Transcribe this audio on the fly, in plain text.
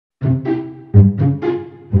Why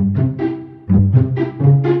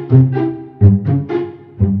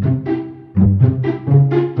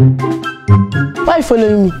are you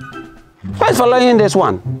following me? Why is following this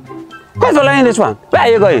one? Why is following this one? Where are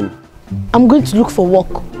you going? I'm going to look for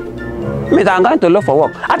work. Me, I'm going to look for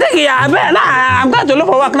work. I think I'm going to look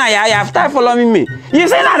for work now. You have started following me. You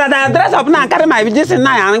say now that I dress up now and carry my this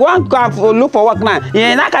now and want to look for work now.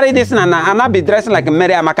 You not carry this now and not be dressing like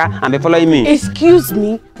Mary Amaka and be following me. Excuse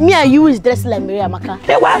me? Me and you is dressing like Mary Amaka.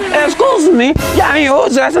 Hey, what? Excuse me? Yeah, I mean,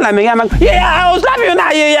 who's dressing like Mary Amaka? Yeah, I will slap you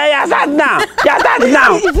now. Yeah, start now. Yeah, start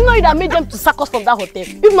now. It's not you that made them to sack us from that hotel.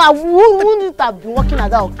 If my wouldn't have been working at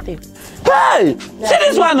that hotel. Hey, see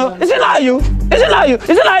this one? No? Is it not you? Is it not you? Is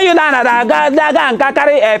it not you now that I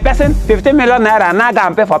carry a person 15 million naira and now go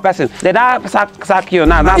and pay for person? Did I sack you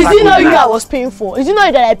now? Is it not you that I was paying for? Is it not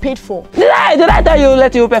you that I paid for? Did I tell you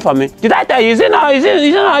let you pay for me? Did I tell you? Is it not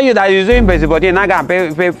you that you're doing busybody and now go and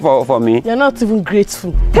pay for me? You're not even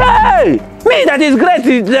grateful. Hey, me that is great.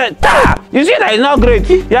 You see that is not great.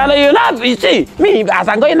 You're not. You see me as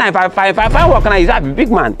I'm going now. If I work now, is that a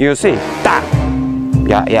big man? You see that.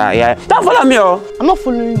 Yeah. Don't follow me, oh. I'm not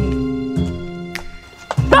following you.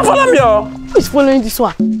 Don't follow me, oh. Who is following this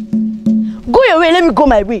one? Go your way, let me go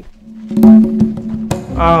my way.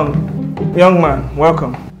 Young man,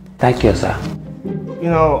 welcome. Thank you, sir. You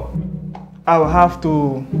know, I will have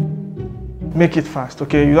to make it fast,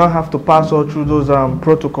 okay? You don't have to pass all through those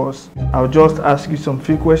protocols. I'll just ask you some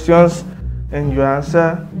few questions and you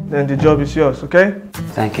answer, then the job is yours, okay?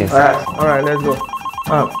 Thank you, sir. All right, let's go.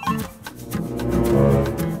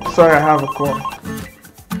 Sorry, I have a call.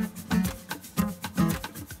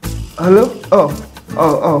 Hello?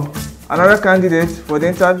 Oh. Another candidate for the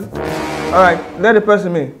interview? All right, let the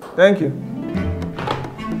person in. Thank you.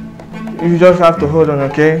 You just have to hold on,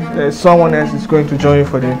 okay? There's someone else is going to join you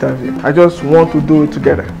for the interview. I just want to do it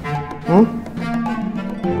together. All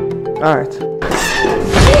right.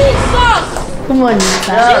 Jesus! Good morning,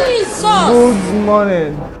 sir. Jesus! Good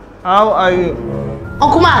morning. How are you?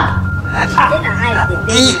 Uncle Ma!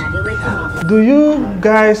 Do you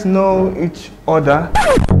guys know each other?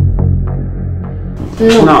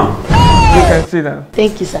 No. You can sit down.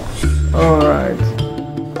 Thank you, sir. Alright.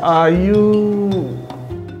 Are you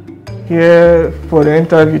here for the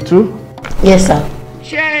interview too? Yes, sir.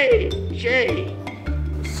 Shay.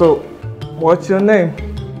 So, what's your name?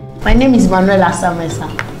 My name is Emanuella, sir.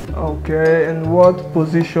 Okay, and what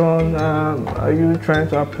position are you trying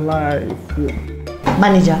to apply for?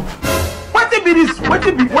 Manager. What be this? What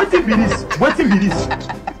be this?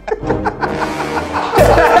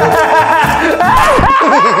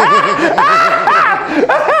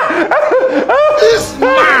 This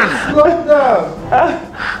man! Slow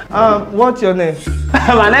down. What's your name?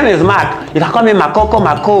 My name is Mark. You can call me Makoko.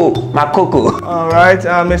 Alright,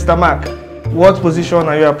 Mr. Mark. What position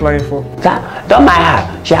are you applying for? Don't mind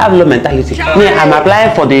her. She have low mentality. Me, I'm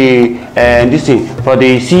applying for the this thing for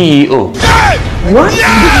the CEO. What?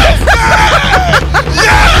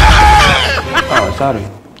 Oh, sorry.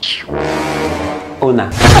 Owner.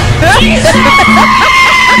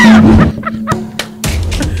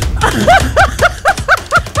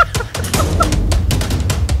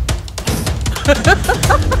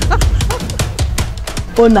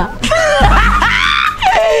 Owner.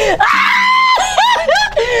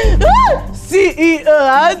 CEO.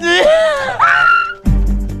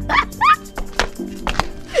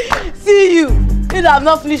 See you. You have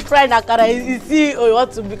not finished frying akara. Is CEO you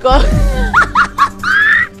want to become?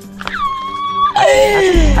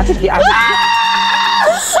 I think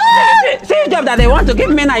see the job that they want to give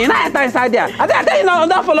me now. You not enter inside there. I tell you now,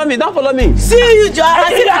 don't follow me. See you, Joe.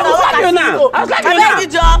 I will slap you now. I'll slap you now. I beg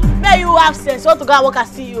you, Joe. May you have sense. You want to go and work as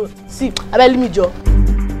CEO. See, I beg me, Joe.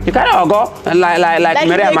 You can't go like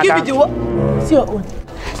Mary Amaka. See your own.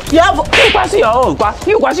 You have. You see your own.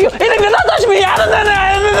 You see your. If you don't touch me, It's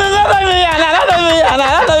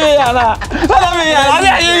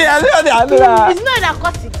not that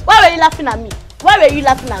cutting. Why were you laughing at me?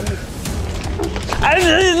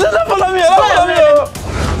 Don't follow me. Stop following me.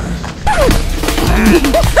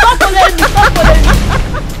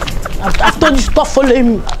 I've told you stop following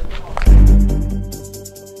me.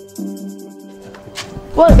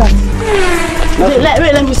 What is that? Wait,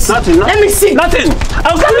 let me see. Nothing. Let me see. Nothing.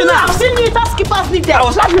 I will slap you now. I've seen you skipper's leave there. I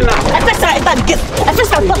will slap you now. I first I enter the gate. I touch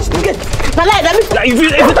the gate. Now let me. If you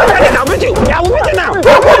touch the gate, I'll beat you. I will beat you now.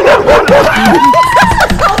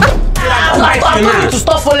 I'm going to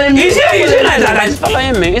stop following me. Is it not that is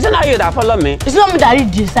following me? Is it not you that follow me? It's not me that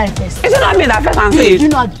read the sign first. Is it not me that first answer it? You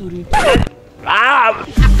know how to read.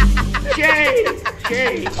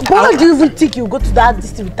 Shay. Why do you even think you go to that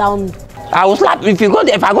district without me? I will slap if you go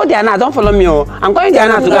there. If I go there now, don't follow me. Oh. I'm going there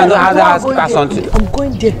now to go and do ask something. I'm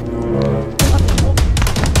going there.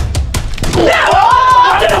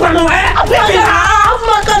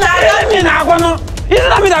 You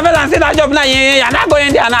not me that fell and say that job now. You're not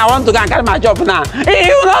going there now. I want to go and carry my job now.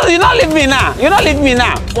 You not leave me now. You not leave me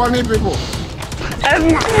now. Funny people.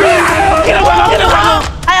 Wait.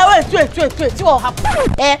 See what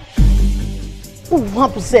happened? What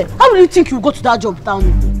happened, sir? How do you think you go to that job down?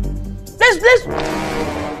 Let's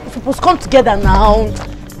we're supposed to come together now.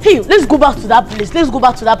 Hey, let's go back to that place. Let's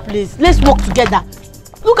work together.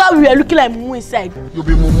 Look how we are looking like Mumu inside. You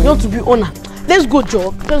be Mumu. You want to be owner. Let's go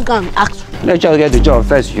job. Let's go and ask. Let's just get the job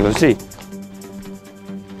first, you will see.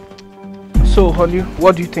 So, honey,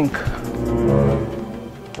 what do you think?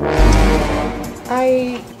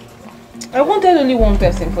 I wanted only one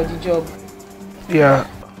person for the job. Yeah.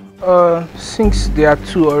 Since there are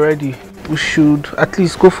two already, we should at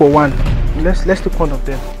least go for one. Let's take one of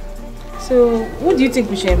them. So, who do you think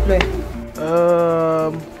we should employ?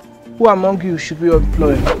 Who among you should we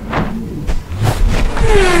employ?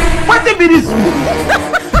 What be this?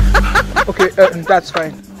 Okay, that's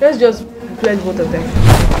fine. Let's just employ both of them.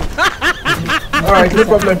 Alright, no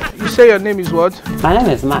problem. You say your name is what? My name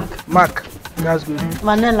is Mark. Mark. That's good.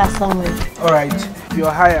 Manella Samuel. Alright,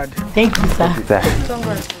 you're hired. Thank you, sir.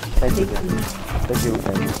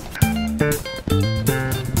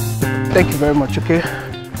 Thank you very much, okay?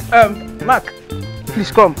 Mark,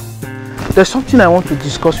 please come. There's something I want to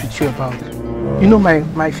discuss with you about. You know, my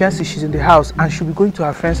fiancée, she's in the house and she'll be going to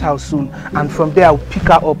her friend's house soon. And from there, I'll pick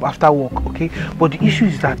her up after work, okay? But the issue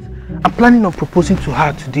is that I'm planning on proposing to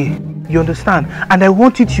her today. You understand? And I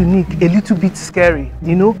want it unique, a little bit scary,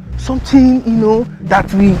 you know? Something, you know,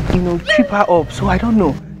 that will, you know, trip her up. So I don't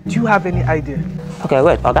know. Do you have any idea? Okay,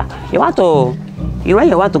 wait, okay. When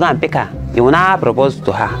you want to go and pick her, you will now propose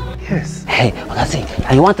to her. Yes. Hey, okay, see,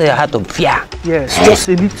 and you want her to fear. Yes, just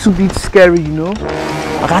a little bit scary, you know?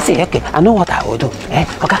 Okay, see, okay, I know what I will do. Okay,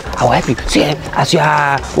 I will help you. See, as you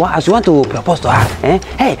want to propose to her,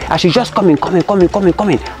 hey, as she's just coming. Hey,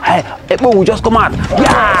 Epo will just come out.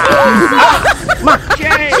 Yeah! Mark,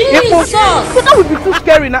 Jesus! But that would be too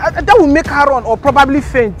scary now. That will make her run or probably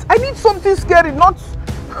faint. I need something scary, not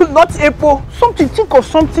Epo. Think of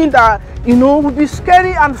something that, you know, would be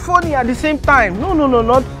scary and funny at the same time. No,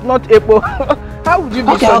 not Epo. How would you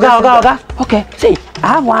be Okay. See, I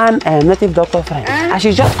have one native doctor friend. And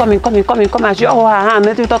she's just coming. And she, her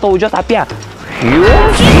native doctor will just appear.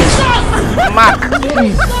 Mark,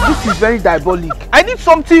 please, this is very diabolic. I need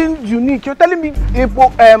something unique. You're telling me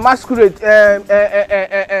Epo masquerade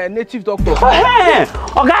native doctor.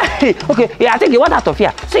 Okay. Yeah, I think you want her to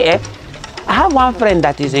fear. See, I have one friend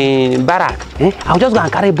that is in barrack. I'll just go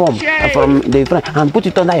and carry bomb from the friend and put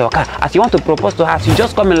it under your car. As you want to propose to her, she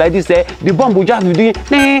just come in like this. The bomb will just be doing.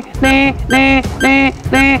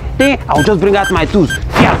 I'll just bring out my tools.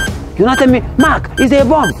 Yeah. You not tell me, Mark, it's a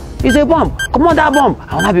bomb. Come on, that bomb.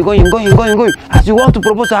 I will not be going. As you want to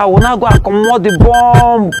propose to her, I will not go and come on the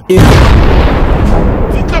bomb.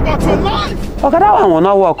 Think about your life. Okay, that one will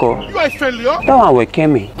not work. You are a failure. That one will kill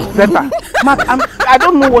me. Better. Mark, I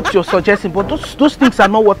don't know what you're suggesting, but those things are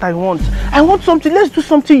not what I want. I want something. Let's do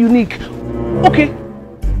something unique. Okay,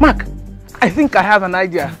 Mark, I think I have an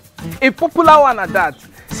idea. A popular one at that.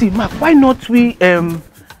 See, Mark, why not we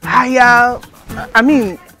hire,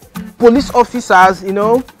 police officers,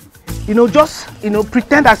 just,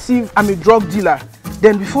 pretend as if I'm a drug dealer.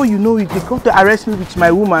 Then before you know it, they come to arrest me with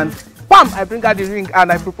my woman. Bam! I bring her the ring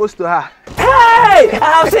and I propose to her. Hey!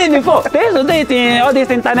 I've seen it before. They used to do it in all these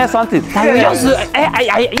internet something. Yes.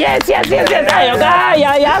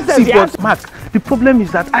 See, but Mark, the problem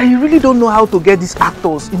is that I really don't know how to get these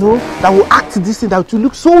actors, that will act this thing, that will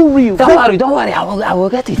look so real. Don't worry. I will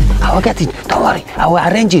get it. Don't worry. I will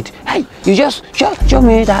arrange it. Hey, you just show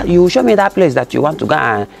me that. You show me that place that you want to go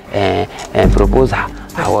and propose her.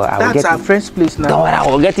 I will That's get our it. friend's place now. Don't worry, I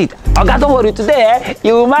will get it. Okay, don't worry. Today,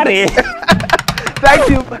 you will marry. Thank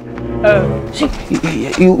you. See,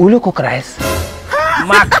 you will cook rice.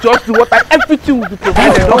 Mark, just do everything will be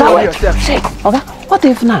provided. Don't worry yourself. See, okay, what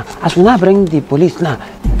if now, as we now bring the police now,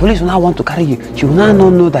 police will now want to carry you. She will now not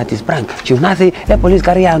know that it's prank. She will now say, let police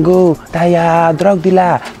carry her and go. That you are drug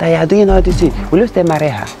dealer. That you are doing all this thing. Will you still marry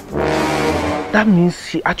her? That means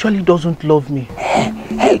she actually doesn't love me.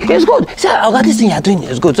 Hey, it's good. See, okay, this thing you are doing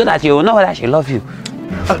is good so that you will know whether she loves you.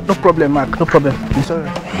 No problem, Mark. No problem. It's all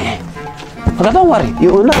right. Okay, don't worry.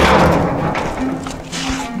 You will know.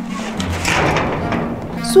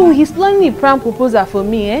 So he's planning a prank proposal for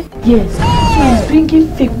me, eh? Yes. So he's bringing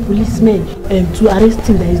fake policemen to arrest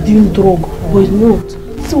him that is doing drug, but he's not.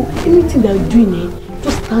 So anything that he's doing,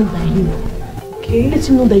 just stand by him. Okay. Let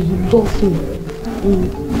him know that you love him.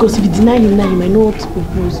 Because if you deny him now, he might not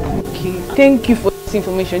propose. Okay. Thank you for this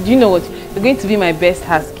information. Do you know what? You're going to be my best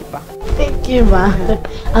housekeeper. Thank you, ma.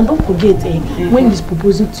 And don't forget, when he's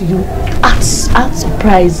proposing to you, act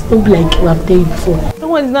surprised. Don't be like you have told you before.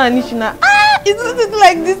 Someone is not an issue now. It's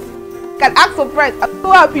like this. Can act surprised. I'm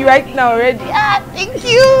so happy right now already. Thank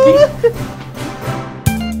you.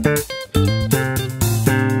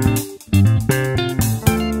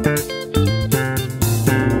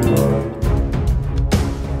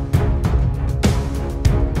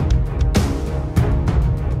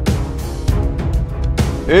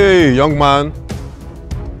 Hey, young man.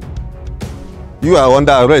 You are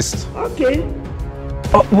under arrest. Okay.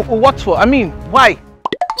 What for? I mean, why?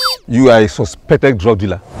 You are a suspected drug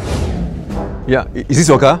dealer. Yeah, is this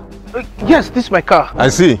your car? Yes, this is my car. I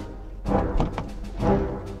see.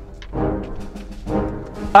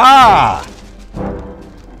 Ah!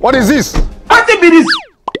 What is this? What be this?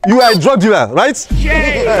 You are a drug dealer, right?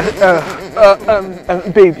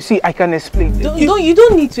 Babe, see, I can explain. You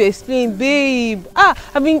don't need to explain, babe.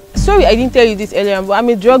 I mean, sorry I didn't tell you this earlier, but I'm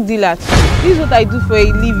a drug dealer too. This is what I do for a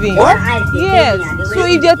living. What? Yes. So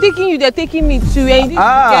if they're taking you, they're taking me too, and you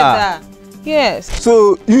together. Yes.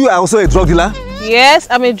 So you are also a drug dealer? Yes,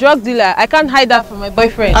 I'm a drug dealer. I can't hide that from my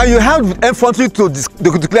boyfriend. And you have effrontery to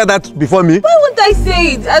declare that before me? Why won't I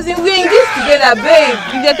say it? As in, we're in this together, babe.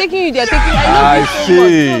 If they're taking you, they're taking you. I love you so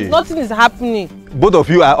much. No, nothing is happening. Both of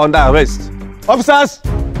you are under arrest. Officers!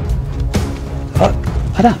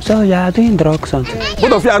 Madam, so you are doing drugs something?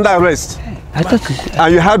 Both of you are under arrest. I thought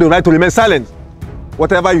And you have the right to remain silent.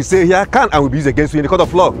 Whatever you say here can and will be used against you in the court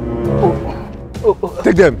of law.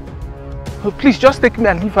 Take them. Please, just take me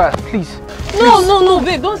and leave her, please. No,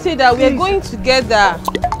 babe, don't say that. We're going together.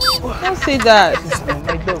 Don't say that.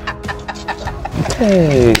 My love.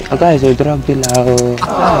 hey, a guy is a drug dealer.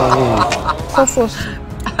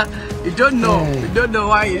 You don't know. You don't know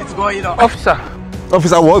why it's going on. Officer.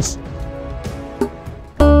 Officer, what?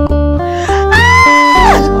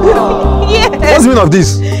 Yes. What's the meaning of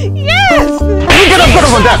this? Yes. Get up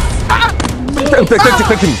from there.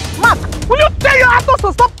 Take him. Mark, will you tell your actors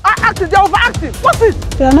to stop acting? They're overacting. What's it?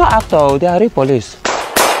 They are not actors, they are real police.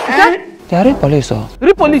 They are real police.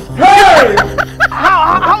 Real police. Hey!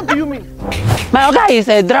 How do you mean? My guy is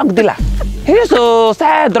a drug dealer. He used to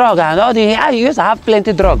sell drugs and all the. He used to have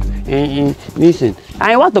plenty drugs in Mission.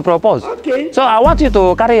 I want to propose. Okay. So I want you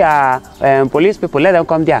to carry police people, let them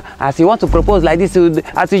come there. As he wants to propose like this,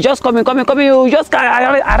 as he just coming, you just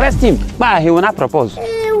arrest him. But he will not propose.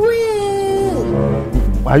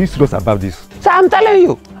 Are you serious about this? So I'm telling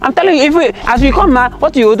you, if as we come now,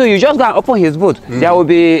 what you will do, you just go and open his boot. There will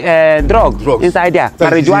be drugs inside there,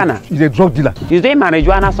 marijuana. He's a drug dealer. He's doing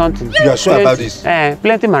marijuana something. You are sure about this?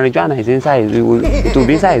 Plenty marijuana is inside. It will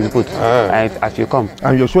be inside his boot as you come.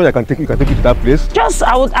 And you're sure you can take it to that place? Just,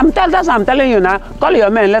 I'm telling you now. Call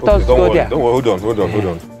your men. Let us go there. Don't worry. Hold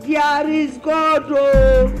on. There is God.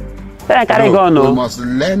 Then I carry gun. We must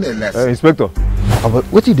learn a lesson. Inspector.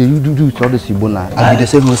 What did you do with all this Ibona? I be the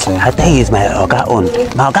same person. I think it's my Oga own.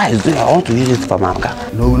 My Oga is doing. I want to use it for my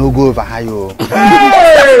Oga. No go over high. Wait.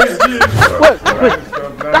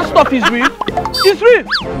 That stuff is real. It's real.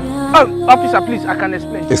 Officer, please, I can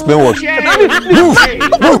explain. Explain what? Let me explain.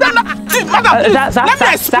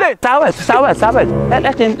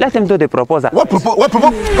 Sabet. Let him do the proposal. What proposal? No,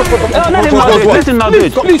 let him not do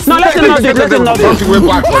it. No, let him not do it. Let him not do it. Don't way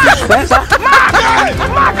back for this.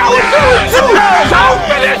 Mark, I will do it too. I'll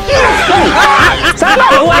finish you.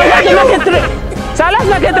 So let's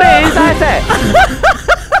make it three inside there.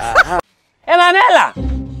 Emanuella.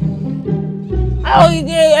 Oh,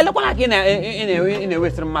 you look like in a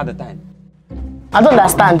wasting mother time. I don't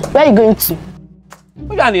understand. Where are you going to?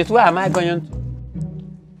 Where am I going to?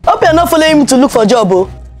 Hope you're not following me to look for a job, oh.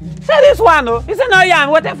 Say this one, oh. He said, no, yeah, I'm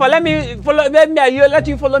waiting for. Let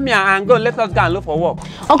you follow me and go. Let us go and look for work.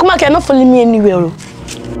 Uncle Mark, you're not following me anywhere, oh.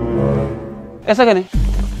 Yes, again.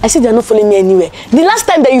 I said you're not following me anywhere. The last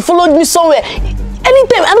time that you followed me somewhere,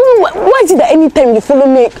 anytime, I don't know why is it that anytime you follow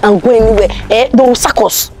me and go anywhere, they will sack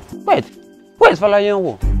us. Wait, following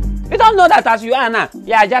you? You don't know that as you are now,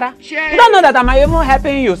 yeah, Jara. You don't know that I'm even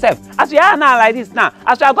helping yourself. As you are now like this now,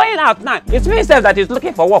 as you are going out now, it's me self that is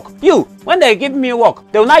looking for work. You, when they give me work,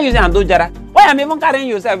 they will not use it and do Jara. Why I'm even carrying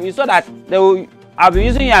yourself is so that they will. I'll be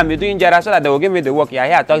using you and be doing Jara so that they will give me the work. You're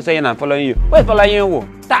here talking saying I'm following you. Wait, following you?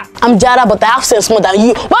 I'm Jara, but I have sense more than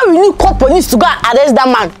you. Why will you call police to go and arrest that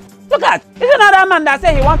man? Look at, it's another man that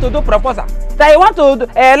said he wants to do proposal. That you want to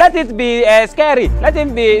let it be scary. Let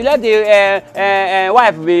the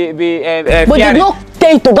wife be But you don't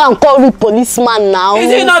tell you to go and call the policeman now.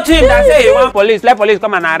 Is it not him that say he want police? Let police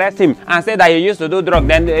come and arrest him and say that he used to do drugs.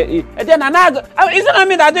 Then is it not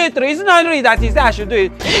me that do it? Is it not me that he said I should do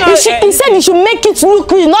it? He said he should make it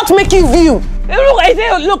look real, not make it view.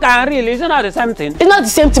 Look and real. It's not the same thing. It's not the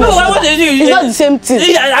same thing. No, what is it? It's not the same thing.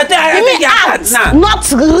 I think act, now.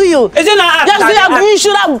 not real. Is it not act? Just you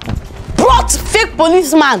should have brought fake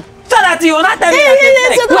policeman. So that you will not tell me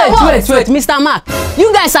Wait, Mr. Mark.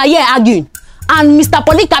 You guys are here arguing. And Mr.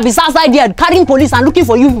 Polycarp is outside there carrying police and looking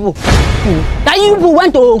for you people. That you people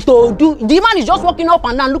went to do. The man is just walking up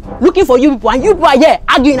and down looking for you people, and you people are here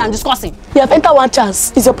arguing and discussing. You have entered one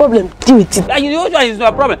chance. It's your problem. Deal with it. It's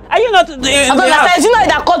your problem. Are you not? You know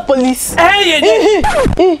that called police. I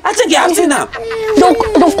think you have seen now. They'll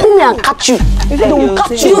come here and catch you. They will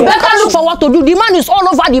catch you. You better look for what to do. The man is all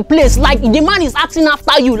over the place. Like the man is acting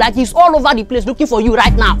after you. Like he's all over the place looking for you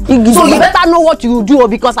right now. So you better know what you do,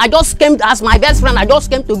 because I just came as my best friend. I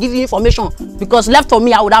just came to give you information, because left for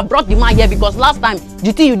me I would have brought the man here, because last time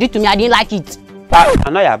the thing you did to me I didn't like it.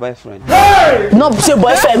 I'm not your boyfriend. No, say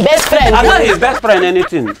boyfriend, best friend. I'm not his best friend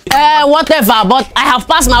anything. Whatever, but I have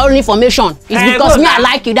passed my own information. It's because me I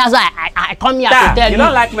like you. That's why I come here to tell you. You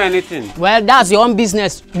don't like me anything. Well, that's your own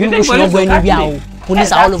business. You should not go anywhere.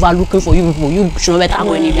 Police are all over looking for you people. You should not better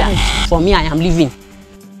go anywhere. For me, I am leaving.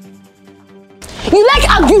 You like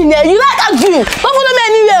arguing, eh? You like arguing. Don't follow me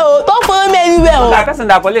anywhere. Don't follow me anywhere. That person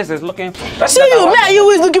that police is looking for. See you, me and you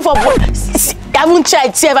is looking for. I won't try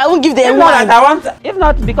it. See if I won't give them one. If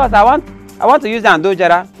not, because I want to use the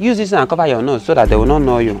andojara. Use this and cover your nose so that they will not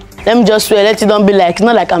know you. Let me just swear. Let it don't be like. It's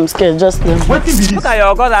not like I'm scared. Just look at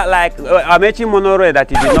your God like Amechi Monore that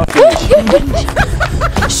you did not finish.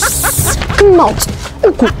 Come out.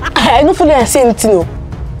 I don't feel like saying anything.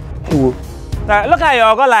 Look at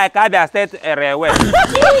your God like Abia State Railway.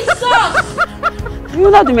 Jesus! You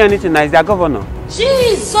not do me anything. Is their governor?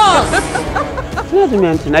 Jesus! You not do me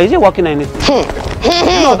anything. Is he working anything?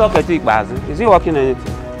 You not talking to Igbazi. Is he working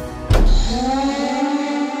anything?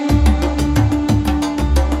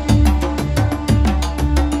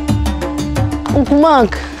 Uncle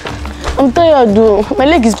Mark, I'm tired though. My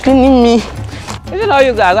leg is paining me. Is it not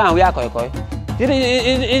you guys and we are koi?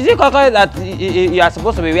 Is it koi that you are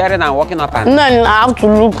supposed to be wearing and walking up and? No, I have to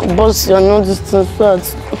look, boss. You're not this thing.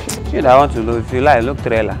 Shit, I want to look. If you like, look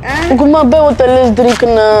trailer. Uncle Mark, buy water. Let's drink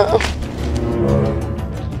now.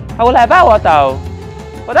 I will like buy water.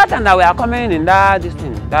 But that time that we are coming in that this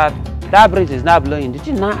thing, that breeze is not blowing. The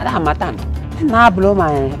thing now, that matter. It now blow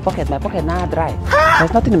my pocket. My pocket now dry.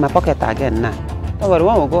 There's nothing in my pocket again now. So when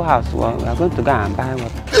we go house, we are going to go and buy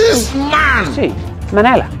water. This man! See,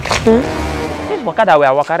 Manela. This worker that we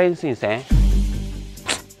are working since,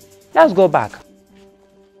 let's go back.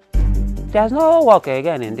 There's no work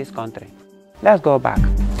again in this country. Let's go back.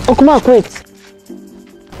 Uncle Mark, wait.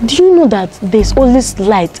 Do you know that there's always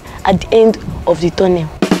light at the end of the tunnel?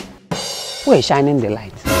 Who is shining the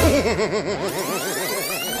light?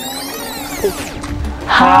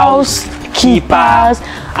 Housekeepers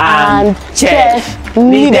and chef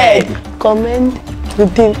needed. Comment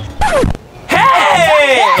within.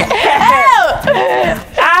 Hey!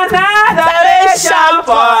 Adoration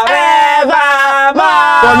forevermore.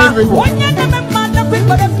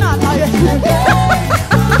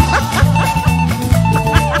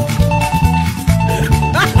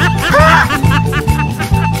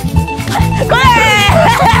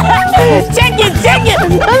 Check it.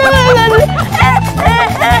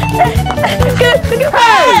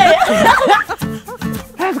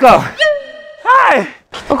 Let's go. Hi.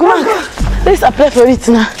 Uncle Mark, let's apply for it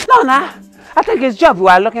now. No, nah. I think it's job we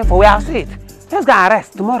are looking for. We are see it. Let's go and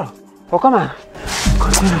rest tomorrow. Oh, come on.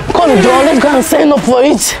 Come, John. Let's go and sign up for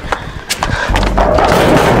it.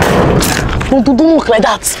 Don't look like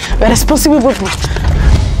that. We're responsible people.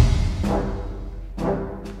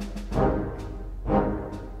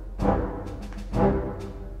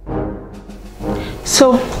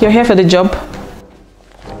 So, you're here for the job?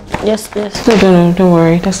 Yes. No, don't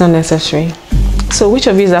worry. That's not necessary. So, which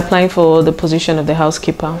of you is applying for the position of the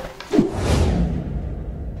housekeeper?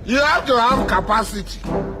 You have to have capacity.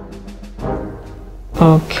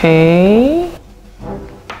 Okay.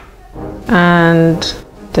 And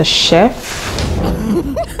the chef?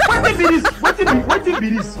 What be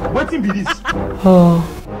this? Oh.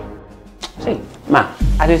 See, ma,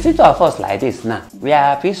 as you see two of us like this now, we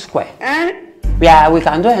are P-square. We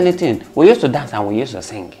can do anything. We used to dance and we used to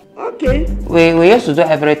sing. Okay. We used to do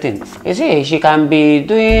everything. You see, she can be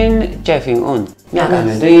doing chefing own. Me, I can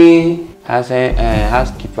be doing as a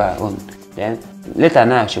housekeeper own. Then later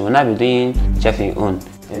now she will not be doing chefing own.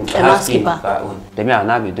 And housekeeper own. Then I will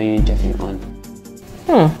not be doing chefing own.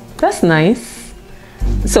 That's nice.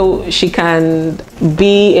 So she can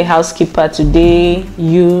be a housekeeper today,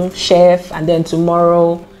 you chef, and then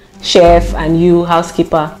tomorrow chef and you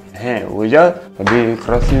housekeeper. We just be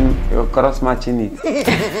cross matching it.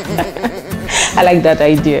 I like that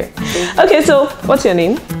idea. Okay, so what's your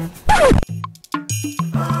name?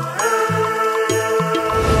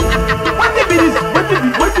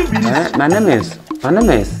 My name is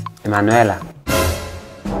Emanuella.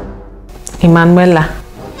 Emanuella.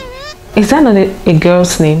 Is that not a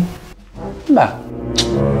girl's name? But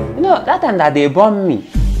you know that time that they born me,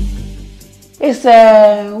 it's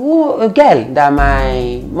a girl that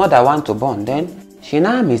my mother want to born. Then she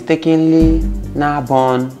now mistakenly now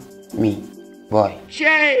born me, boy.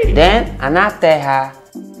 Then I now tell her,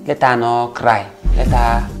 let her not cry. Let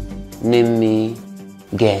her name me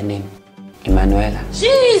girl name Emanuella.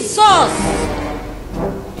 Jesus!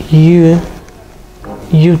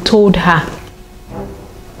 You told her.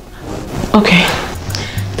 Okay,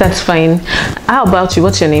 that's fine. How about you?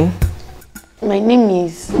 What's your name? My name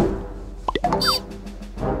is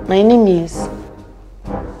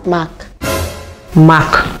Mark.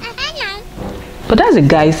 Mark. But that's a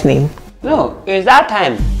guy's name. No, it's that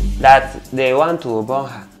time that they want to born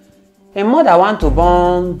her. Her mother want to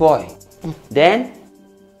born boy. Then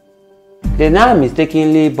they now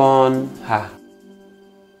mistakenly born her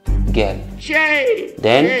girl.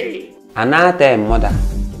 Then I now tell her mother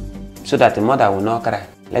so that the mother will not cry.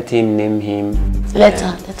 Let him name him. Let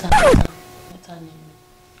her name.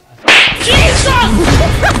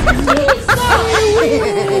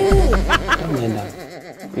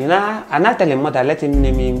 You know, I not tell him mother, let him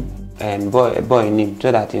name him boy name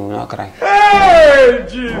so that he will not cry. Hey,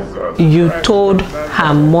 Jesus! You told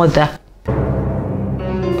her mother.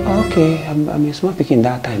 Okay, I'm a small picking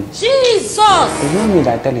that time. Jesus! It's not me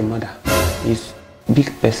that tell him mother. It's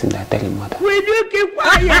big person that tell him mother. Will you keep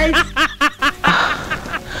quiet?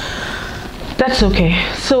 That's okay.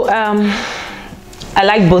 So I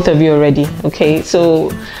like both of you already. Okay,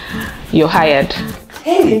 so you're hired.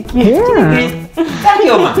 Hey, thank you. Yeah. Thank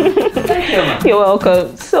you, ma. Thank you, ma. You're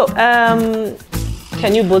welcome. So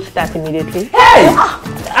can you both start immediately? Hey!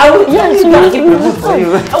 I will. Yes.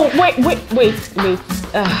 Oh wait.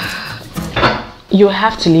 You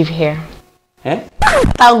have to live here. Eh?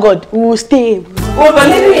 Thank God, we will stay. We will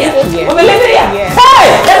live here. Yeah. We will live here. Yeah. Hey!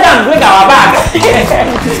 Let them bring our bag.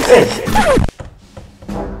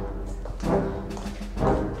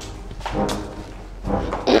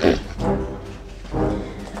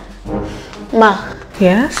 Ma.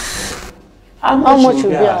 Yes? How much will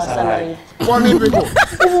be our salary? Funny people.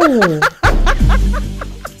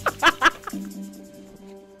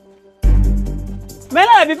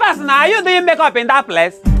 Mela, be fast now. Are you doing makeup in that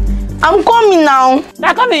place? I'm coming now.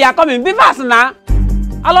 You're coming. Be fast now.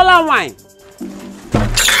 Alola wine.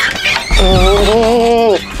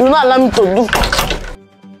 You not allow me to do.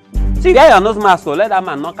 See, there your nose mask, so let that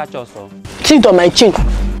man not catch us. So. See it on my chin.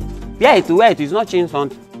 Yeah, it will. It is not chin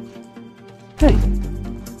something. Hey.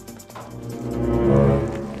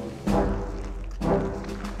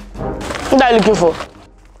 What are you looking for?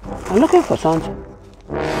 I'm looking for something.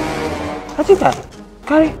 I think I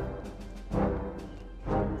carry.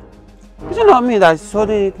 Is it not me that's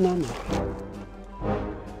holding it now?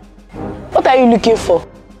 What are you looking for?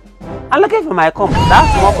 I'm looking for my comb. That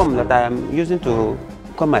small comb that I am using to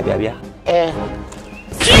comb my baby.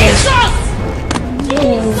 Jesus!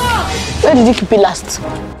 Where did you keep it last?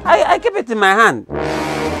 I keep it in my hand.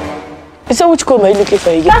 You said which comb are you looking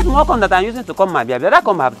for again? That small comb that I'm using to comb my baby. That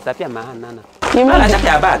comb I have disappeared in my hand, Nana. You mean check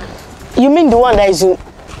your bag. You mean the one that is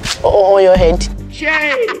on your head?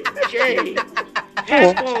 Shay.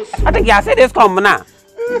 I think I see this comb now.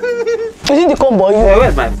 Is it the comb or you?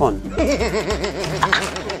 Where's my phone?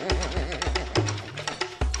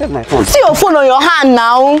 Where's my phone? See your phone on your hand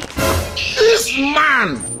now. This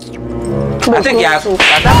man. I think you have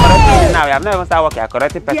corrected now. You have not even started working. I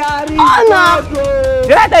corrected person. No.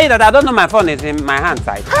 Did I tell you that I don't know my phone is in my hand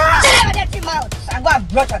side? I'm going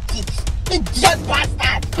to brush your teeth. Idiot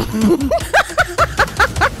bastard.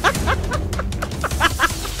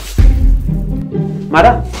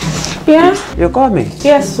 Madam? Yeah? You call me?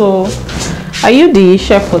 Yes, so are you the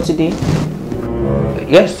chef for today?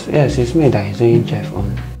 Yes, it's me that is doing chef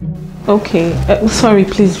on. Okay, sorry,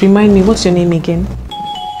 please remind me, what's your name again?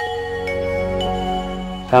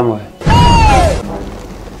 Samuel.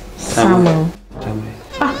 Samuel.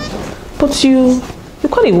 But you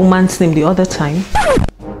called a woman's name the other time.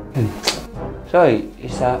 Sorry,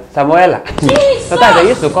 it's Samuela. Sometimes they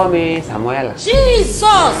used to call me Samuela. Jesus!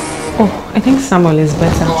 Oh, I think Samuel is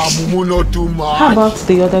better. No, not too much. How about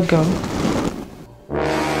the other girl?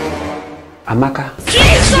 Amaka.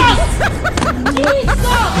 Jesus! No.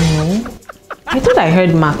 I thought I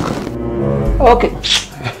heard Mark. Okay.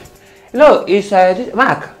 No, it's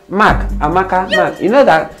Mark, Amaka, Mark. You know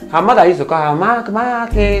that her mother used to call her Mark.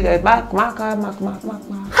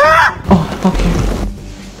 Oh,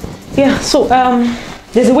 okay. Yeah, so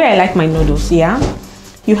there's a way I like my noodles, yeah?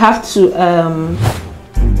 You have to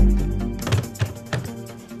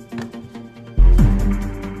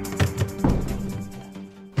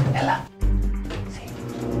Ella.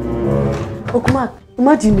 Oh, Mark,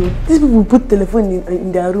 imagine these people put telephone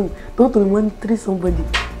in their room. Don't want to treat somebody.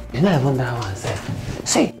 You know I wonder how I said.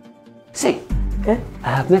 See. Eh? I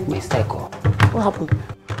have made mistake. What happened?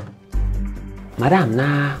 Madam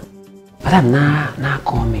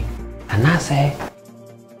call me. And I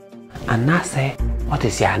say, what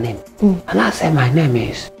is your name? And I say, my name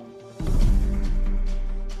is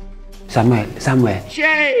Samuel.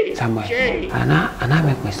 And I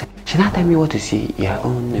make mistake. She not tell me what is your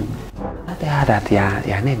own name. I tell her that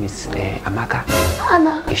your name is Amaka.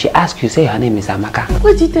 Anna. If she asks you, say her name is Amaka.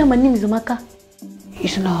 Why do you tell my name is Amaka?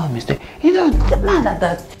 It's no mistake. You know, that man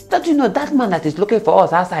don't you know that man that is looking for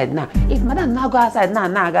us outside now? If madam now go outside now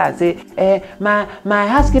go and say, my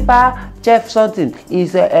housekeeper chef something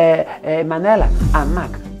is Emanuella and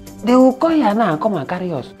Mark. They will call you now and come and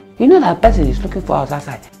carry us. You know that person is looking for us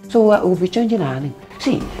outside. So we'll be changing our name.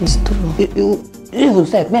 See, it's true. Even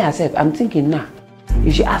said, I'm thinking now.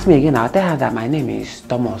 If she asks me again, I'll tell her that my name is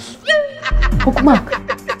Thomas. Oh, Mark,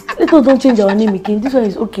 let us don't change our name again. This one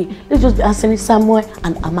is okay. Let's just be answering Samuel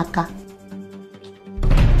and Amaka.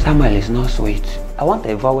 Samuel is not sweet. I want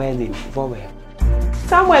a vowel name. Vowel.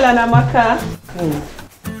 Samuel and Amaka.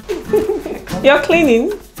 You're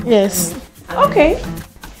cleaning? Yes. Okay.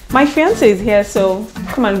 My fiance is here, so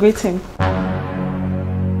come and greet him.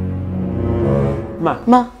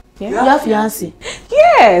 Ma. Yeah? You have fiance?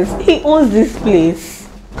 Yes, he owns this place.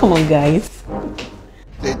 Come on, guys.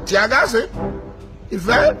 The Tiagase? He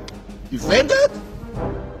fell? He fainted?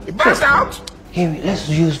 He passed out? Hey, let's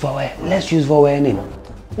use vowel. Let's use vowel name.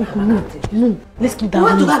 No. Let's keep that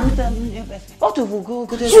one. What if we go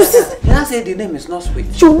there? You see? Can I say the name is not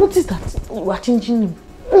sweet? You'll notice that we are changing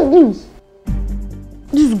him.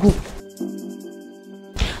 This is good.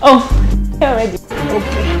 Oh, you're ready.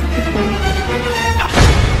 Okay.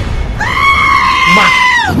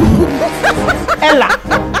 Ella.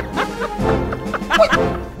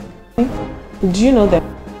 Wait. Do you know them?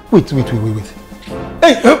 Wait.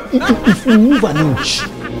 Hey, if you move an inch,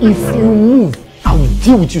 I will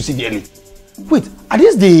deal with you severely. Wait, are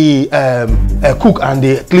these the cook and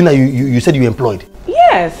the cleaner you said you employed?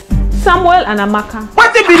 Yes, Samuel and Amaka.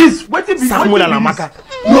 What it is? Samuel and Amaka?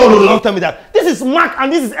 No, don't tell me that. This is Mark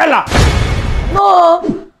and this is Ella. No,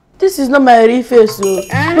 this is not my real face. So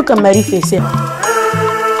look at my real face here.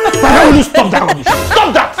 Why will you stop that rubbish?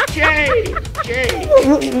 Stop that!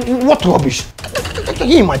 What rubbish? Can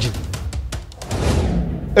you imagine?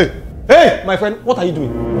 Hey, my friend, what are you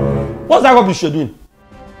doing? What's that rubbish you're doing?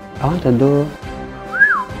 I want to do.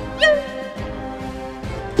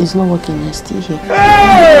 It's not working, you're still here.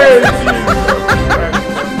 Hey!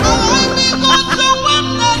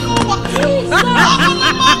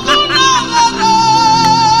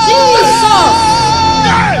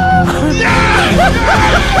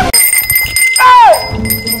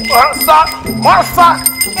 Master!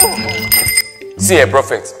 See a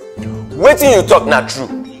prophet. Waiting you talk not true.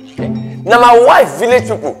 Now my wife, village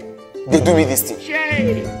people, they do me this thing.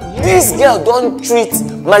 This girl don't treat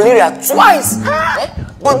malaria twice.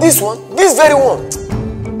 But this very one,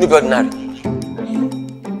 no be ordinary.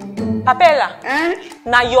 Papela,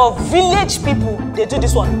 now your village people, they do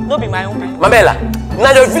this one, no be my own people. Mamela,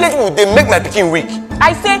 now your village people, they make my pikin weak.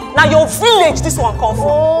 I say, now your village, this one come from.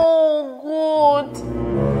 Oh, God.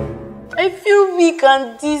 I feel weak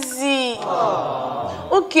and dizzy.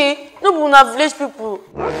 Okay, no, but na village people.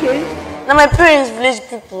 Okay. Now my parents village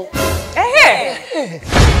people. Hey.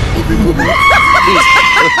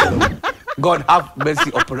 God have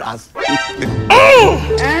mercy upon us.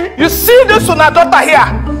 You see this one, daughter here?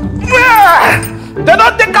 They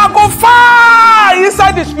don't think I go far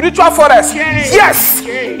inside the spiritual forest. Yes.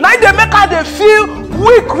 Now they make her they feel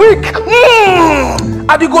weak.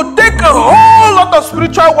 And they go take a whole lot of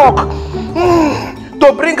spiritual work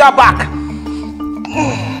to bring her back.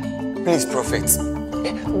 Please, prophet,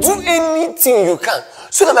 do anything you can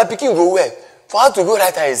so that my pikin go well for her to go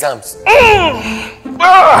write her exams.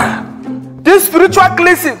 This spiritual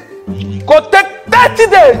cleansing go take 30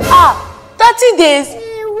 days. 30 days?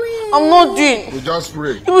 I'm not doing. We just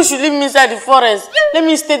pray. People should leave me inside the forest. Let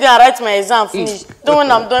me stay there and write my exam finish. Then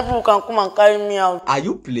when I'm done, people can come and carry me out. Are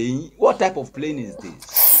you playing? What type of playing is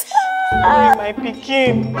this? My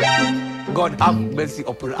pikin. God have mercy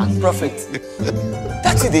upon us. Prophet,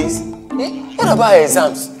 30 days? What about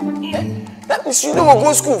exams? That means you don't go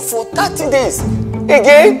to school for 30 days.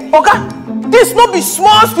 Again? Okay, this not be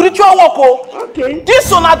small spiritual work. Oh. Okay. This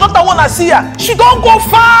son, I don't want to see her. She don't go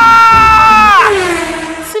far.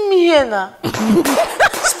 See me here now.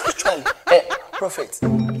 Spiritually. Prophet,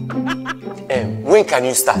 when can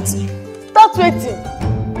you start? Start waiting.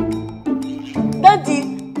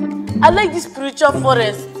 Daddy, I like this spiritual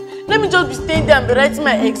forest. Let me just be staying there and be writing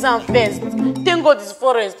my exam first. Thank God this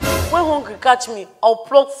forest. When hungry catch me, I'll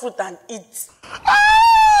pluck fruit and eat.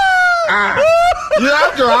 You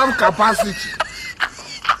have to have capacity.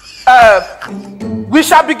 We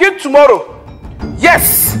shall begin tomorrow.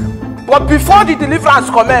 Yes, but before the deliverance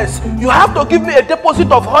commences, you have to give me a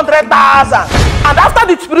deposit of 100,000. And after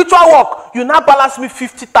the spiritual work, you now balance me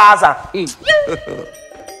 50,000.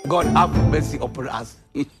 God have mercy upon us.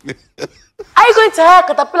 Are you going to hire a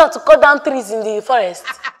caterpillar to cut down trees in the forest?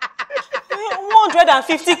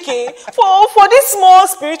 150K for this small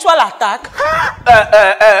spiritual attack?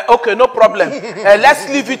 Okay, no problem. Let's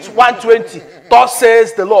leave it 120. Thus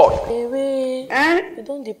says the Lord. You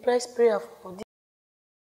don't depress prayer for this.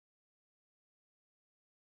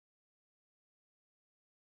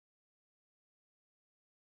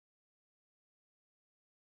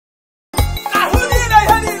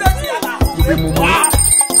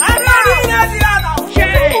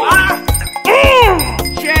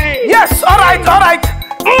 Yes, all right.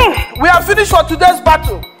 We are finished for today's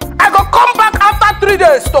battle. I go come back after 3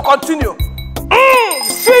 days to continue.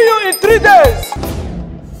 See you in 3 days.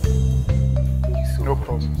 No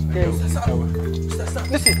problem.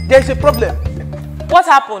 Listen, there's a problem. What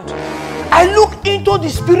happened? I look into the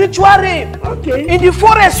spiritual realm. Okay. In the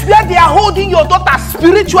forest where they are holding your daughter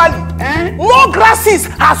spiritually. No grasses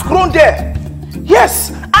has grown there.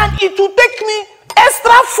 Yes, and it will take me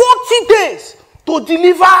extra 40 days to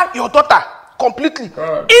deliver your daughter completely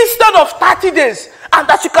instead of 30 days. And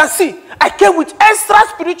as you can see, I came with extra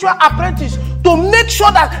spiritual apprentice to make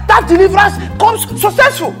sure that that deliverance comes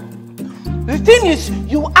successful. The thing is,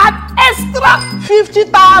 you add extra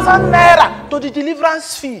 50,000 naira to the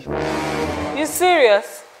deliverance fee. You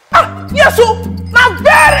serious? Yes, so now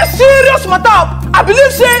very serious matter. I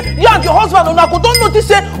believe say you and your husband don't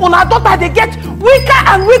notice say una daughter they get weaker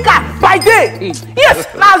and weaker by day. Yes,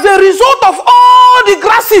 now as a result of all the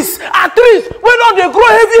grasses and trees when they grow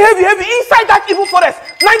heavy inside that evil forest,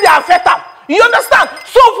 now they affect them. You understand?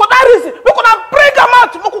 So for that reason, we gonna break them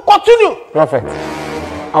out. We could continue. Prophet,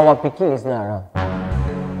 our pikin is not around.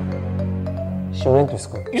 She went to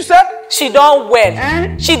school. You said? She done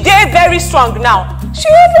well. She did very strong now. She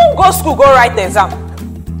even go school, go write the exam.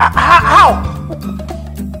 How?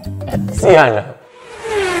 See her now.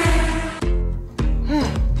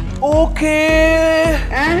 Okay.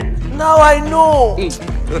 Now I know.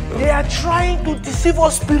 They are trying to deceive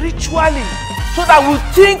us spiritually so that we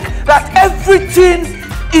think that everything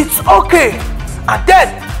is okay. And then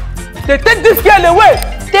they take this girl away.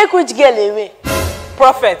 Take which girl away?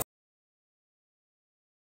 Prophet.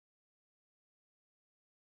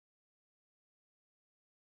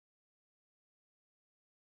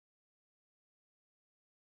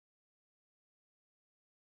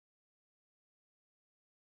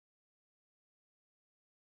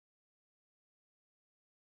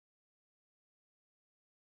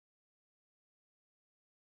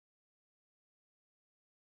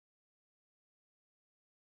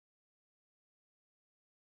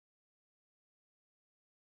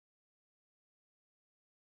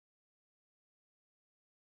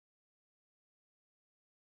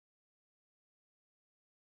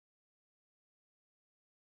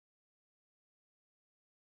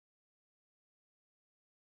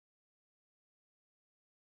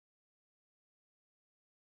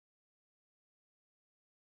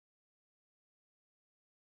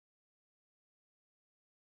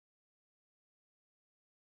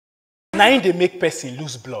 Now they make person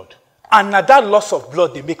lose blood. And now that loss of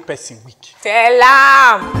blood they make person weak. Tell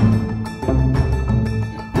am.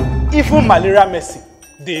 Even malaria medicine,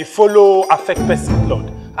 they follow affect person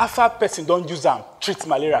blood. After person don't use them, treat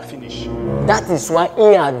malaria finish. That is why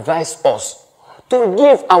he advised us to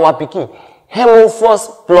give our pikin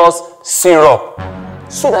Hemophos plus syrup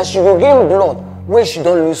so that she will gain blood when she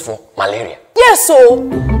don't lose for malaria. Yes, so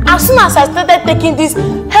as soon as I started taking this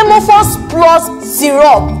Hemophos plus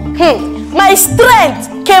syrup, my strength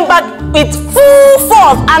came back with full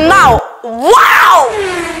force, and now, wow,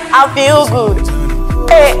 I feel good.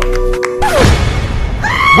 Hey.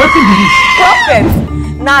 What is this? Prophet,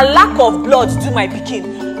 na lack of blood do my pikin.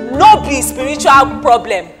 No be spiritual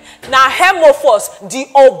problem. Na Hemophos, the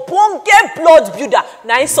obonge blood builder,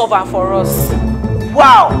 na him solve am for us.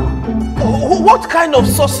 Wow! What kind of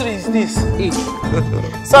sorcery is this?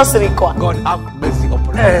 Sorcery, God. God have mercy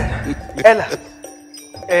upon us.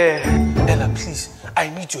 Ella, please, I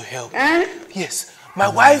need your help. Yes, my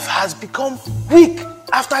wife has become weak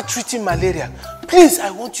after treating malaria. Please,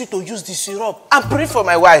 I want you to use the syrup and pray for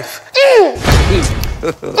my wife.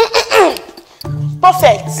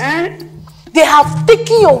 Prophet, they have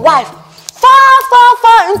taken your wife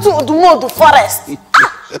far into the forest.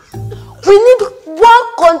 We need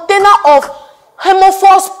 1 container of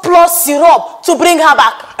Hemophos plus syrup to bring her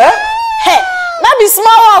back. Hey, that be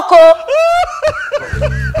small work.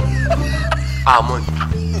 Our money.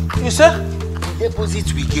 You said? The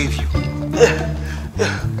deposit we gave you.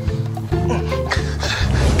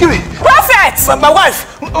 Give me. Prophet! My wife!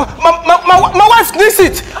 My wife needs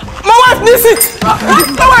it! My wife needs it!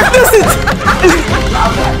 My wife needs it!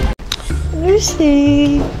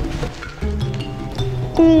 Lucy.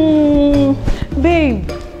 Babe.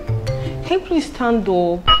 Hey, please stand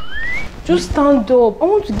up. Just stand up. I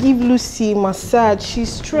want to give Lucy a massage.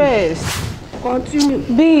 She's stressed. Continue.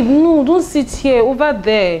 Babe, no, don't sit here. Over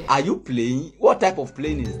there. Are you playing? What type of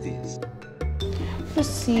playing is this?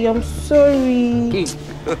 Lucy, I'm sorry.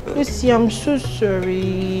 Lucy, I'm so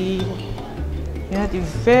sorry. You had a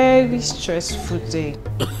very stressful day.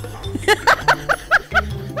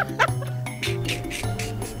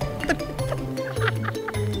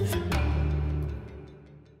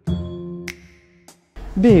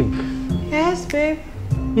 Babe. Yes, babe.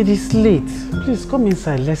 It is late. Please come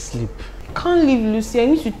inside. Let's sleep. Can't leave Lucy. I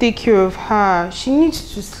need to take care of her. She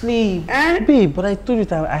needs to sleep. Babe, but I told you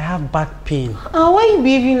that I have back pain. Why are you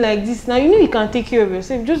behaving like this now? You know you can take care of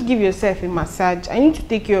yourself. Just give yourself a massage. I need to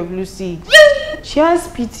take care of Lucy. She has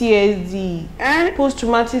PTSD,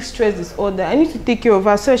 post-traumatic stress disorder. I need to take care of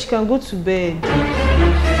her so she can go to bed.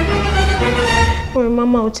 Or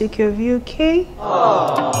Mama will take care of you, okay?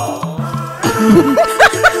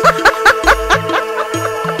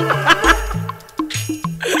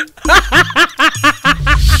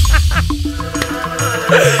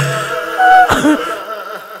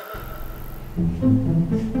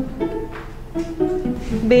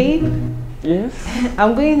 Babe? Yes?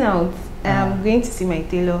 I'm going out. I'm going to see my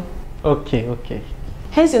tailor. Okay, okay.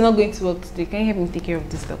 Hence, you're not going to work today. Can you help me take care of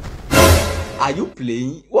this stuff? Are you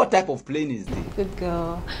playing? What type of playing is this? Good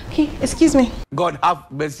girl. Okay, excuse me. God have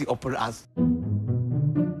mercy upon us.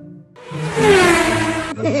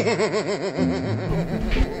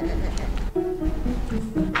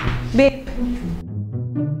 Babe,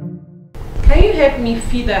 can you help me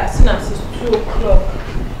feed her as soon as it's 2 o'clock?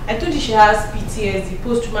 I told you she has PTSD,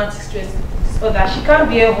 post-traumatic stress disorder. She can't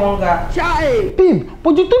bear hunger. Babe,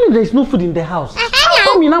 but you told me there is no food in the house. How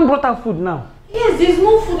come you now brought her food now? Yes, there's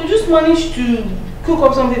no food. I just managed to cook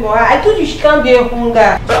up something for her. I told you she can't bear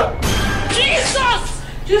hunger. Jesus!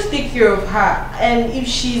 Just take care of her. And if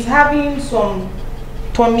she's having some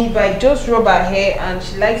tummy bite, just rub her hair, and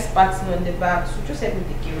she likes patting on the back. So just help me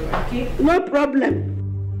take care of her, okay? No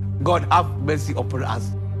problem. God have mercy upon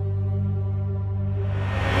us.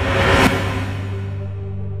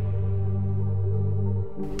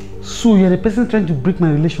 So you're the person trying to break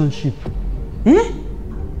my relationship? Eh?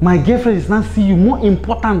 My girlfriend is now seeing you more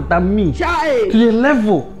important than me. To the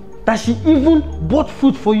level that she even bought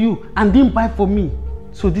food for you and didn't buy for me.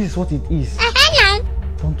 So this is what it is.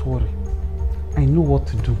 Don't worry. I know what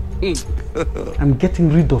to do. I'm getting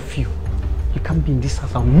rid of you. You can't be in this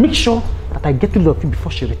house. I'll make sure that I get rid of you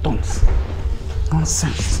before she returns.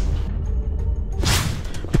 Nonsense.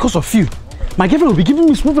 Because of you, my girlfriend will be giving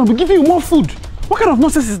me smoke and will be giving you more food. What kind of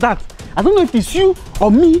nonsense is that? I don't know if it's you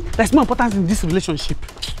or me that's more important in this relationship.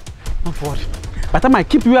 Don't worry. By the time I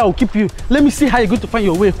keep you, I will keep you. Let me see how you're going to find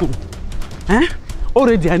your way home. Eh?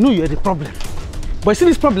 Already, I know you're the problem. But you see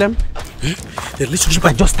this problem? The relationship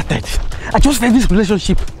I just started. I just started this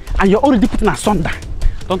relationship and you're already putting asunder.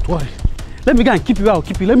 Don't worry. Let me go and keep you, I will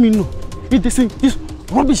keep you. Let me know if this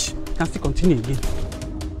rubbish can still continue again.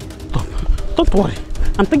 Don't worry.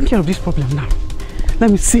 I'm taking care of this problem now.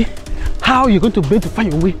 Let me see how you're going to be able to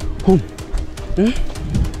find your way home. Hmm?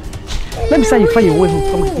 Let me see how you find your way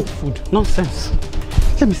home. Come and eat food. Nonsense.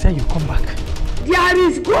 Let me see how you come back. There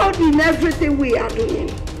is God in everything we are doing.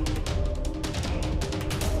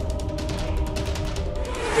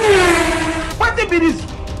 What the be this?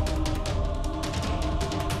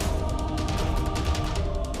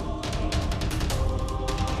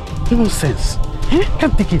 Nonsense. Eh?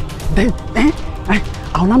 Can't take it. Then,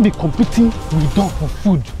 I'll now be competing with dog for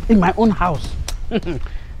food in my own house.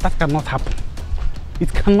 That cannot happen.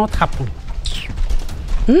 It cannot happen.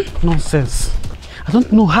 Nonsense. I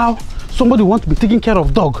don't know how somebody wants to be taking care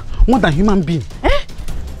of dog more than human being.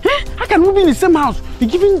 How can we be in the same house? Be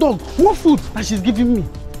giving dog more food than she's giving me?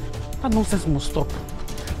 That nonsense must stop.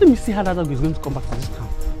 Let me see how that dog is going to come back to this town.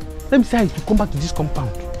 Let me see how it will come back to this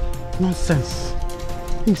compound. Nonsense.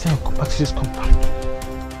 Let me see how it will come back to this compound.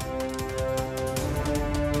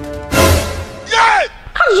 Yeah!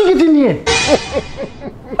 How did you get in here?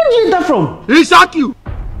 Where did you get that from? He shot you!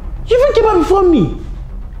 You even came out before me.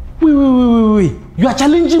 Wait. You are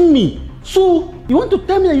challenging me. So, you want to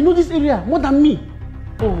tell me that you know this area more than me?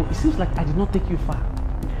 Oh, it seems like I did not take you far.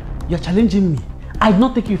 You are challenging me. I did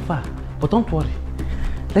not take you far. But don't worry.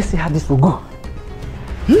 Let's see how this will go.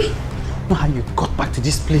 Know how you got back to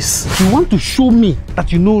this place. You want to show me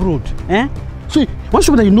that you know road. So, you want to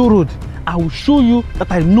show me that you know road? I will show you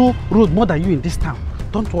that I know road more than you in this town.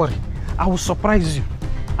 Don't worry. I will surprise you.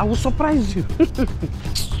 I will surprise you.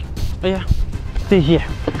 Yeah. Stay here.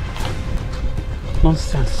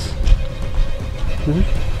 Nonsense.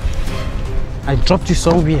 I dropped you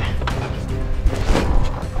somewhere.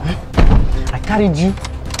 I carried you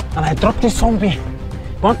and I dropped you somewhere.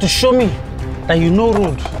 You want to show me that you know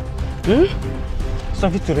road? So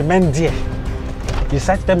if you to remain there, you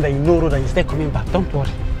decide to tell me that you know road and you stay coming back. Don't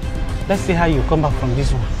worry. Let's see how you come back from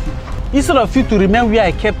this one. Instead of you to remain where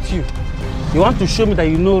I kept you, you want to show me that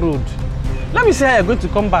you know road. Let me see how you're going to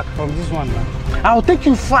come back from this one now. I'll take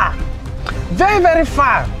you far. Very, very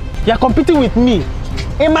far. You're competing with me.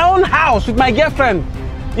 In my own house with my girlfriend.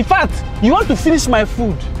 In fact, you want to finish my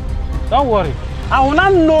food. Don't worry. I will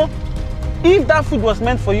not know if that food was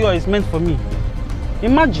meant for you or is meant for me.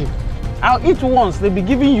 Imagine. I'll eat once, they'll be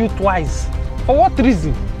giving you twice. For what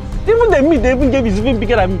reason? Even the meat they even gave is even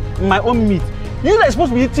bigger than my own meat. You are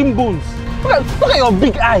supposed to be eating bones. Look at your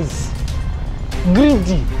big eyes.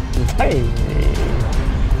 Greedy. Hey.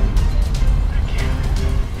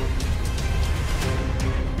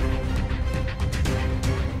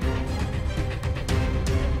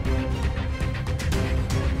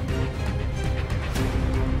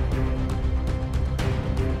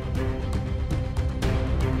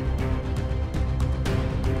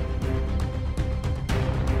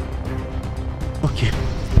 Okay,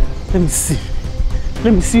 let me see.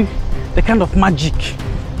 Let me see the kind of magic.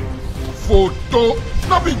 Photo,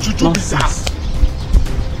 not be juju. Nonsense.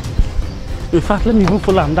 In fact, let me go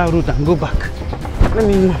follow on that road and go back. Let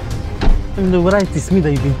me know whether it is me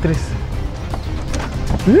that you've been tracing.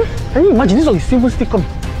 Can you imagine this dog is still coming?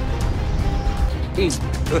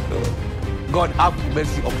 God have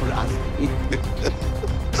mercy upon us.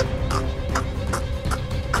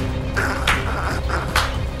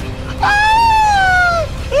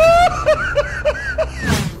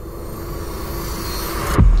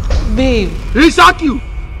 Babe. He shot you.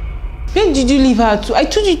 Where did you leave her to? I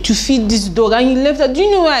told you to feed this dog and you left her. Do you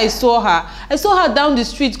know where I saw her? I saw her down the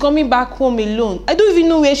street coming back home alone. I don't even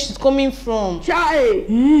know where she's coming from. Chai.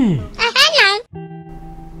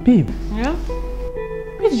 Babe. Yeah?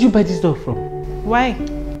 Where did you buy this dog from? Why?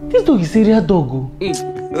 This dog is a real dog.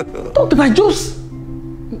 Dog that I just...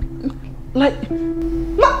 Like...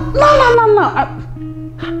 No.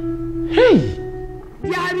 Hey!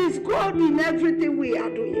 There is God in everything we are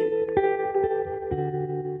doing.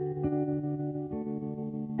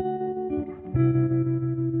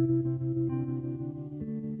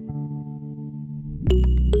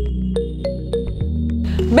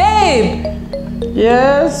 Babe!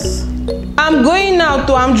 Yes? I'm going now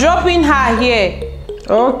too. I'm dropping her here.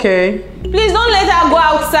 Okay. Please don't let her go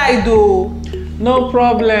outside though. No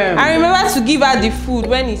problem. And remember to give her the food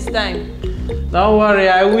when it's time. Don't worry,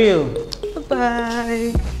 I will.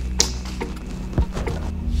 Bye.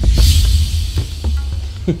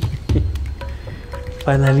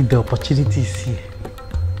 Finally, the opportunity is here.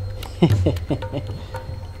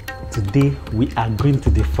 Today, we are going to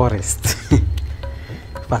the forest.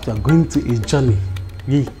 But we are going to a journey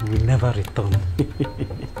we will never return.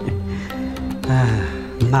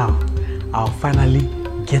 Now, I'll finally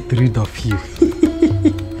get rid of you.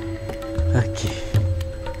 Okay.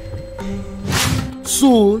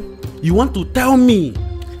 So, you want to tell me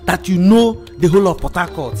that you know the whole of Port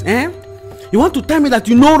Harcourt, eh? You want to tell me that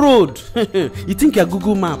you know road? You think you're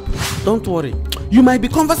Google Map? Don't worry. You might be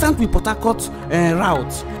conversant with Port Harcourt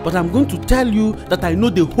routes, but I'm going to tell you that I know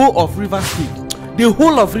the whole of River State. The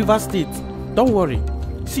whole of River State. Don't worry.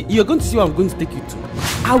 See, you're going to see where I'm going to take you to.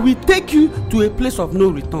 I will take you to a place of no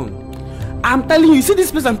return. I'm telling you, see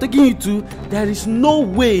this place I'm taking you to, there is no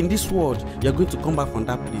way in this world you're going to come back from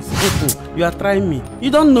that place. You are trying me. You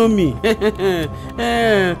don't know me.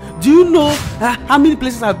 Do you know how many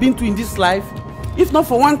places I've been to in this life? If not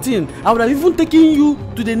for one thing, I would have even taken you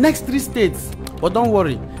to the next 3 states. But don't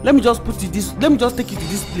worry. Let me just put you this. Let me just take you to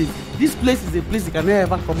this place. This place is a place you can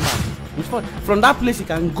never come back. From that place, you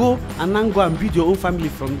can go and then go and build your own family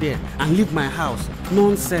from there and leave my house.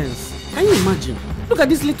 Nonsense. Can you imagine? Look at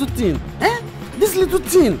this little thing. Eh? This little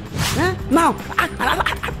thing. Eh? Now, I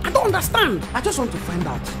don't understand. I just want to find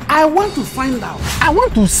out. I want to find out. I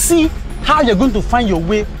want to see how you're going to find your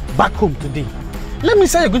way back home today. Let me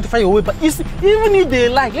say you're going to find your way back. Even if they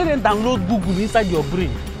like, let them download Google inside your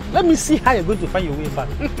brain. Let me see how you're going to find your way back.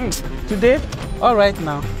 Today, all right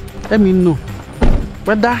now, let me know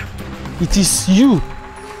whether it is you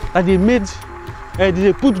that they made,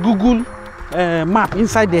 they put Google map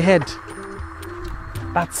inside the head.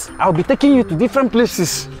 That I'll be taking you to different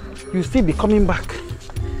places. You'll still be coming back.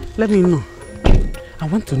 Let me know. I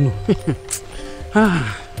want to know.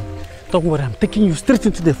 Don't worry, I'm taking you straight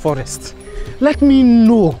into the forest. Let me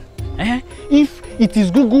know if it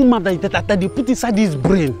is Google map that they put inside this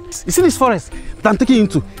brain. You see this forest that I'm taking you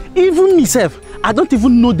into? Even myself, I don't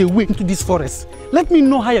even know the way into this forest. Let me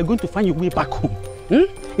know how you're going to find your way back home.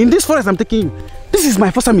 In this forest I'm taking you. This is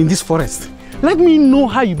my first time in this forest. Let me know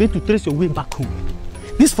how you're going to trace your way back home.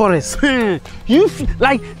 This forest, you feel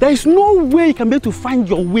like there is no way you can be able to find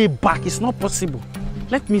your way back. It's not possible.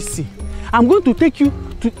 Let me see. I'm going to take you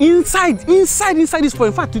to inside this forest.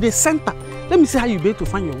 In fact, to the center. Let me see how you'll be able to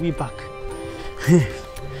find your way back.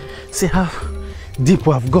 See how deep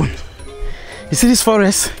we have gone. You see this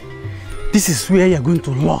forest? This is where you're going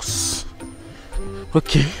to lose.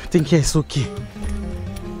 Okay, I think here it's okay.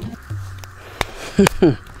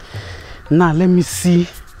 Now let me see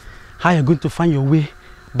how you're going to find your way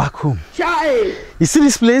back home. Child. You see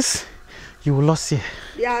this place? You will lose here.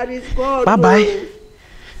 There is God. Bye-bye.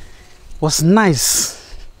 Was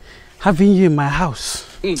nice having you in my house.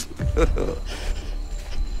 Wetin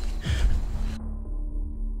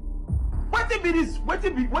be this?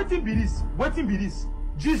 Wetin be this?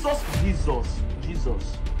 Jesus.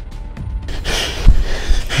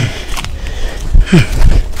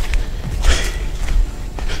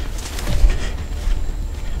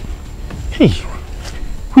 Hey,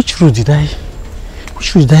 which road did I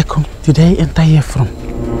come? Did I enter here from?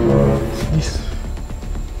 This.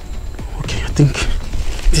 Okay, I think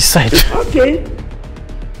this side. Okay.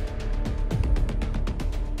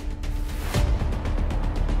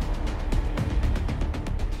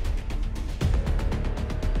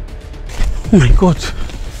 Oh my God.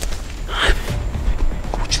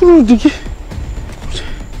 Which road did you?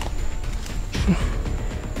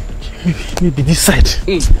 Maybe this side.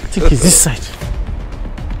 I think it's this side.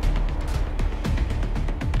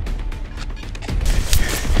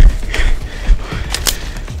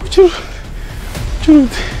 Which road?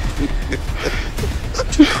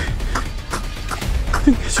 I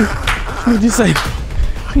think I should go this side. I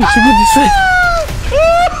think I should go this side.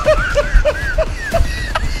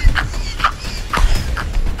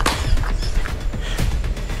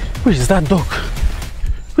 Where is that dog?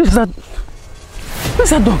 Where's that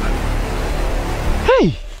dog?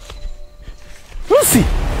 Hey! Lucy!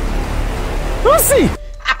 Lucy!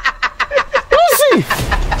 Lucy!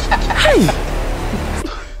 Hey!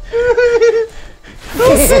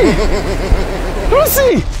 Lucy!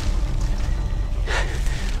 Lucy!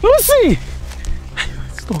 Lucy!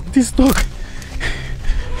 This dog.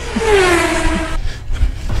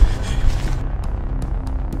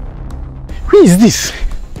 Where is this?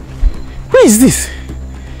 Where is this?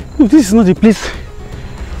 No, this is not the place.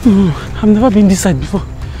 No, I've never been this side before.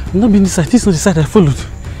 I've not been this side. This is not the side I followed.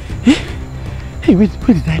 Eh? Hey, where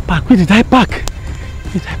did I park? Where did I park? I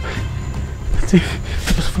think I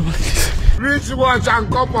just follow like this. Rich ones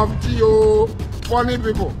and cup of tea, oh, funny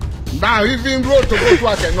people. Now even road to go to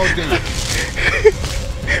work and nothing.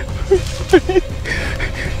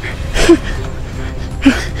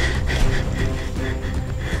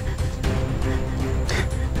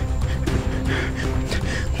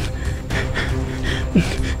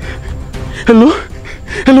 Hello?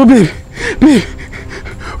 Hello, babe. Babe,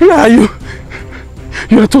 where are you?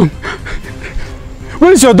 You're at home.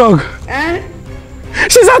 Where is your dog?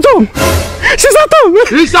 She's at home. She's at home.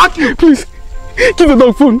 He's at you. Please, give the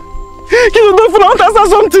dog phone. Give the dog phone. I want to answer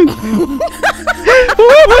something.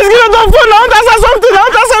 Please give the dog phone. I want to answer something. I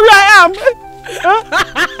want to answer where I am. I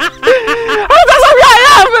want to answer where I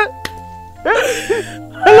am.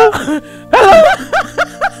 Hello? Hello?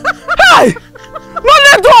 Hi! No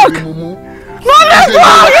network! No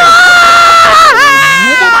network!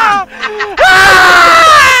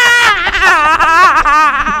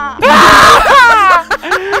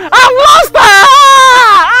 I've lost her!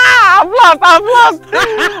 I've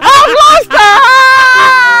lost her!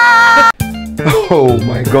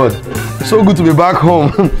 God. It's so good to be back home.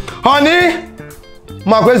 Honey!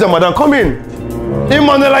 Mark, where's your madam? Come in.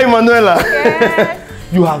 Emanuella. Yes.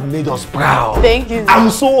 You have made us proud. Thank you. I'm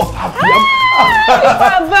so happy.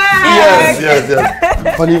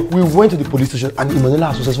 Yes. Honey, we went to the police station and Emanuella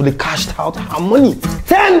has successfully cashed out her money.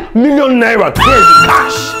 10 million naira. Here's the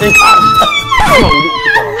cash. In cash.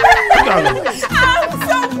 I'm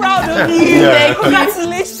so proud of you. Yeah.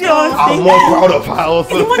 Congratulations. I'm more proud of her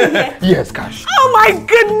also. Is the money here? Yes, cash. Oh my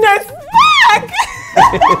goodness. Back.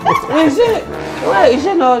 Is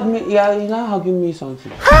it not me? Yeah, you're not hugging me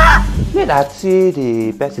something. Me that see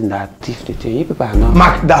the person that thief the thing. You people are not.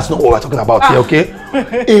 Mark, that's not what we're talking about here, okay?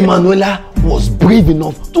 Emanuella was brave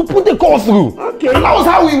enough to put the call through. Okay. And that was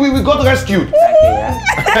how we got rescued. Okay, yeah.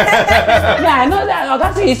 Yeah, I know that.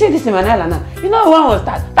 Okay, you see this Emanuella now. You know when was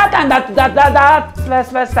that? That time that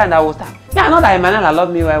first time that was that. Yeah, I know that Emanuella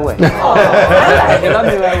loved me well. Oh, I know that she loved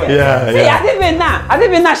me well. Yeah, see, yeah. I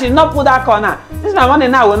think now she not put that corner. This my money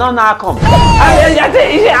now will not now come. I think as I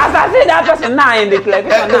see that person now in the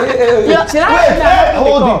television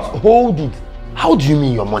now. Hold it. How do you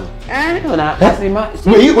mean your money?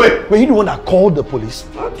 Were you the one that called the police?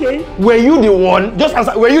 Okay. Were you the one? Just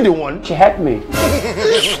answer. Were you the one? She helped me.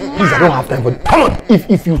 Please, I don't have time for it. Come on.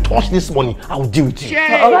 If you touch this money, I will deal with you.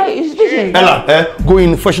 Alright, it's this. Ella, go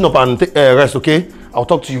in, freshen up and rest, okay? I'll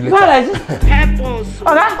talk to you later.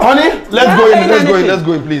 Honey, let's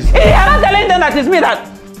go in, please. Hey, I'm not telling them that it's me that.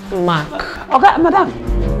 Mark. Okay, madam.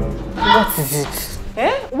 What is it?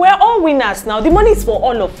 We're all winners now. The money is for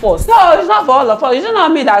all of us. No, it's not for all of us. It's not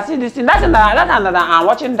me that see this thing. That I'm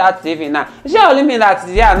watching that TV now. It's only me that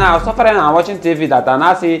is here now suffering and watching TV that I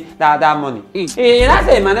now see that money. That's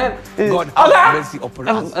it, man. God have mercy upon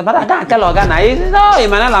us. But I can't tell Oga now. It's no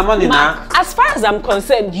Emanuella money now. As far as I'm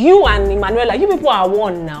concerned, you and Emanuella, you people are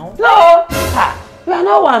one now. No. We are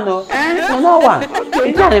not one, no. We are not one.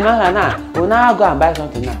 It's not Emanuella now. We'll now go and buy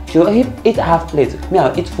something now. She'll eat half plate. Me,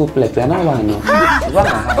 I'll eat full plate. We are not one, no. It's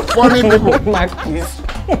 1.5. Funny people, Mark, please.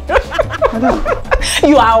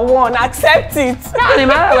 You are one. Accept it. No,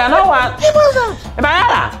 Emanuella, we are not one.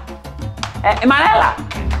 Emanuella.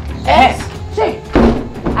 Yes. See,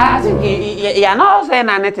 I think you are not saying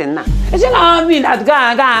anything now. It's not me that go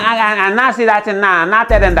and now see that thing now. Now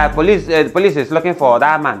tell them that police is looking for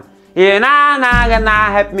that man. You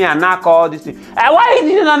now help me and now call this thing. Why did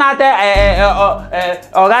you not tell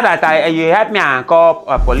Oga that you help me and call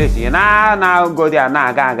police? You now go there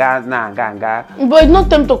now go. But it's not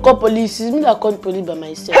time to call police. It's me that called police by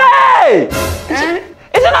myself. Hey!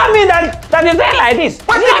 Is it not me that you're saying like this? Is it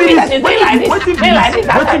not me that you're saying like this?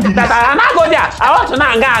 That I now go there. I want to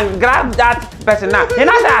now go and grab that person now. You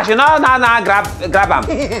know say I should not now grab him.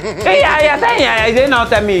 Yeah, saying you don't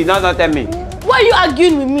tell me, not tell me. Why are you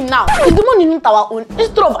arguing with me now? Is the money not our own?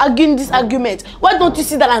 Instead of arguing this argument, why don't you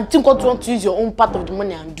see that and think what you want to use your own part of the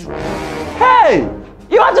money and do? Hey!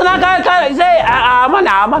 You want to not say our money?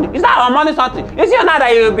 Is that our money something? Is it not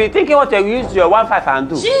that you will be thinking what you use your 1.5 and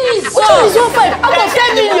do? Jesus! What is 1.5? Out of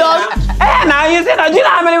 10 million? Hey, now you see, do you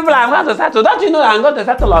know how many people I'm going to settle? Don't you know I'm going to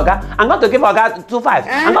settle Oga? I'm going to give Oga 2.5.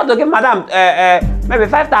 I'm going to give Madam maybe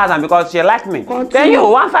 5,000 because she likes me. Then you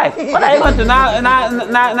 1.5. What are you going to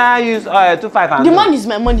now use 2.5 and the money is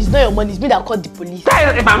my money. It's not your money. It's me that called the police.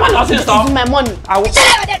 If my money doesn't stop, it's my money.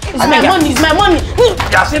 It's my money. It's my money.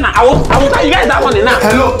 Yeah, see now. I will tell you guys that money now.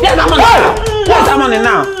 Hello. Get that money now. What's that money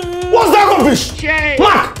now? What's that rubbish?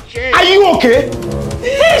 Mark, are you okay?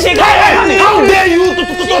 She got money. How dare you to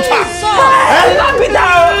touch her? Hey!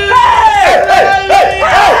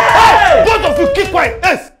 Both of you keep quiet.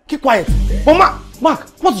 Yes, keep quiet. But Mark,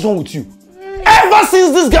 what is wrong with you? Ever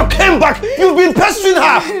since this girl came back, you've been pestering her.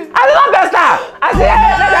 I did not pester her. I said,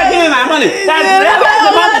 hey, let her give me my money.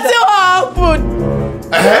 That's what happened.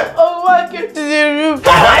 Oh, I came to the room.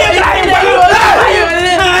 Why are you crying?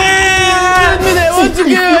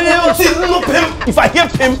 If I hear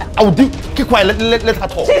him, I will do. Keep quiet. Let her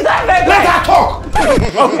talk. Let her talk.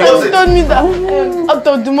 You told me that out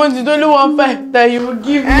of the money, it's only 1.5 that you will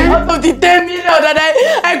give me. Out of the 10 million that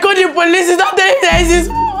I called the police, it's not telling me that it's his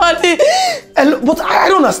money. But I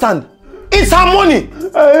don't understand. It's her money.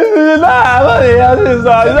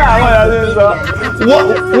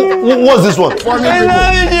 What's this one? Keep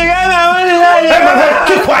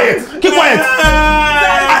quiet. Keep quiet.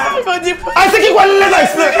 I said keep quiet. Let her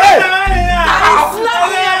explain.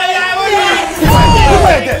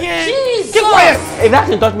 Keep quiet. If that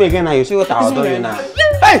thing touch me again now, you see what I'll do you now.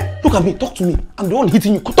 Hey, look at me. Talk to me. I'm the one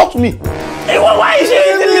hitting you. Talk to me. Hey, why is she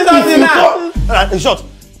hitting me something now? In short,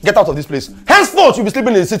 get out of this place. Henceforth, you'll be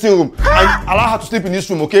sleeping in the sitting room and allow her to sleep in this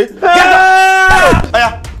room, okay? Get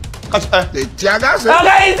out! The Tiagas.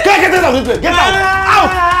 Okay, get out of this place. Get out.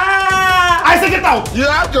 Out. I say get out. You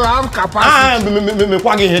have to have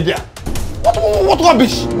capacity. What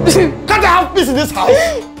rubbish? Can't I have peace in this house?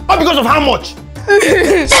 All because of how much?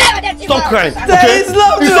 Stop crying. Okay? It's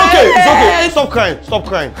okay. It's okay. Stop crying. Stop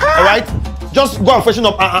crying. All right? Just go and freshen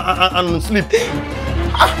up and sleep.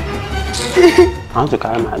 I want to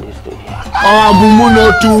carry my this thing here.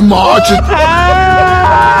 Not too much.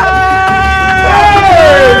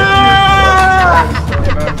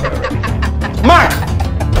 Mark!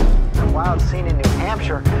 A wild scene in New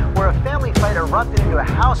Hampshire where a family fight erupted into a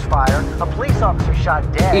house fire. A police officer shot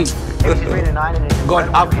dead. ABC3 and God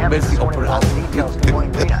have mercy upon us. Details. Good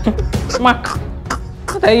morning, Rita. Mark,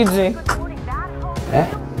 what are you doing? Eh?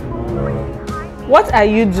 What are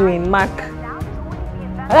you doing, Mark?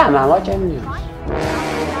 I'm watching news.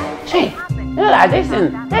 See, you know that this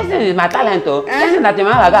thing is my talent, though. This thing that the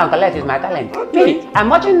man will go and collect is my talent. Me, I'm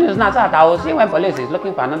watching news now so that I will see when police is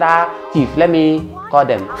looking for another thief. Let me call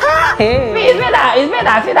them. Hey. Me, it's me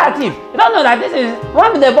that see that thief. You don't know that this is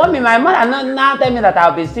when they bomb me. My mother now tell me that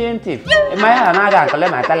I'll be seeing thief. If my head now go and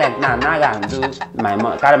collect my talent now go and do my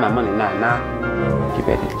carry my money now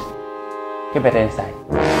keep it inside.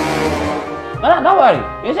 No, don't worry.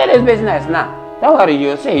 You see this business now. Don't worry,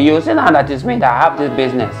 you'll see now that it's me that have this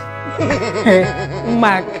business.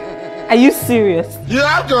 Mark, are you serious? You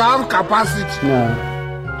have to have capacity. No.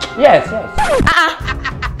 Yes.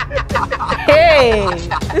 Hey,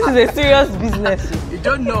 this is a serious business. You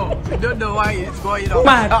don't know why it's going on.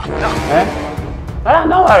 Mark. Don't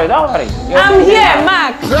worry. I'm here,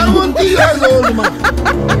 Mark. 70 years old man.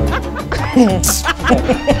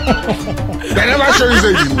 They never show you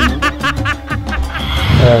anything.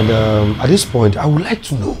 And at this point, I would like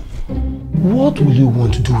to know, what will you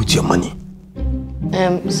want to do with your money?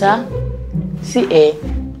 Sir, see,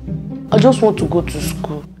 I just want to go to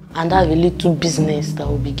school and have a little business that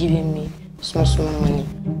will be giving me small money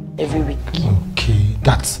every week. Okay,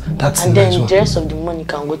 that's and then the rest of the money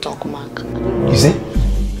can go to Uncle Mark. You see?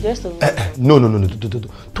 The rest of the No.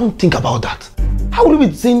 Don't think about that. How will you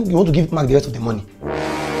be saying you want to give Mark the rest of the money?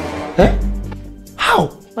 How?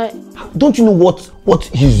 Why? Don't you know what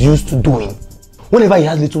he's used to doing? Whenever he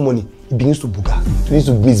has little money, he begins to booga. He begins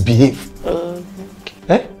to misbehave.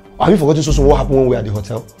 Okay. Have you forgotten so what happened when we were at the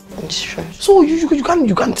hotel? Sure. So you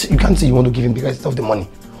can't say you want to give him the rest of the money.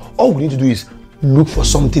 All we need to do is look for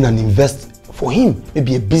something and invest for him.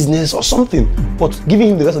 Maybe a business or something. But giving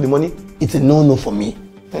him the rest of the money, it's a no for me.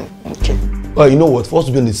 Okay. Well, you know what? For us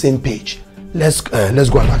to be on the same page, let's go and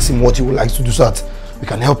ask him what he would like to do so that we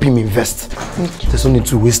can help him invest. Okay. There's no need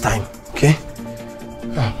to waste time. Okay?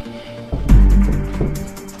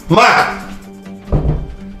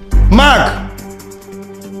 Mark!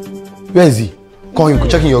 Where is he? Call him.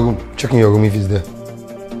 Check in your room. Check in your room if he's there.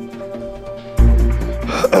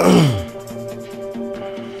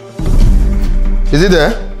 Is he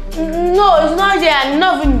there? No, it's not there. I'm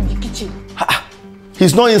not even in the kitchen.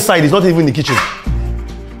 He's not inside. He's not even in the kitchen.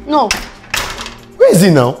 No. Where is he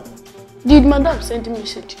now? Did Madam send a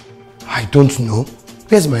message? I don't know.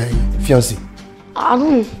 Where's my fiancé? I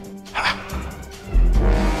don't know.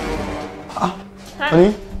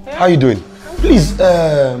 Honey, how are you doing? Please,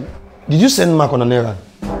 did you send Mark on an errand?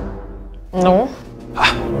 No.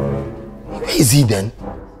 Where is he then?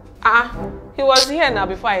 He was here now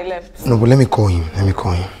before I left. No, but let me call him.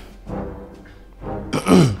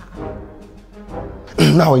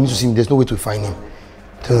 Now I need to see him. There's no way to find him.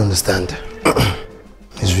 Don't understand.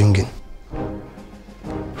 He's ringing.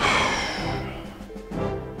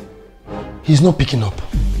 He's not picking up.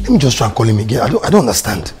 Let me just try and call him again. I don't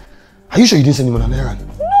understand. Are you sure you didn't send him on an errand?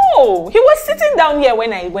 No, he was sitting down here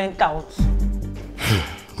when I went out.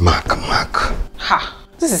 Mark.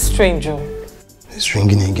 This is strange. It's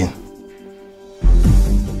ringing again.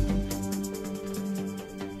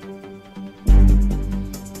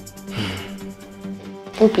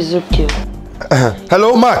 Hope it's okay.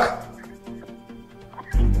 Hello, Mark.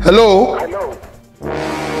 Hello.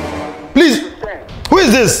 Please, who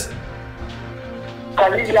is this?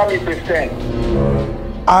 Can you hear me, Christian?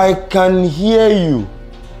 I can hear you.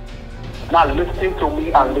 Now listen to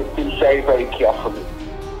me and listen very, very carefully.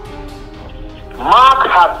 Mark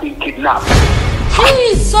has been kidnapped.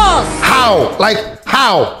 Jesus! How? Like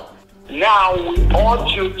how? Now we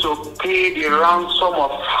want you to pay the ransom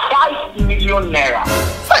of 5 million naira.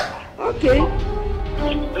 Okay.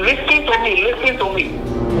 Listen to me.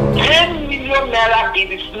 10 million naira,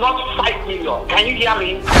 it is not 5 million. Can you hear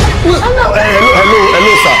me? Hello,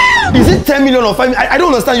 sir. Is it 10 million or 5 million? I don't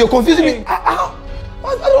understand. You're confusing me. I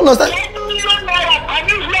don't understand. 10 million naira. Can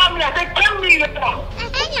you hear me? I said 10 million.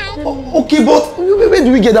 Okay, but where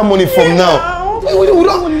do we get that money from now? We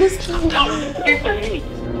don't... Listen to me.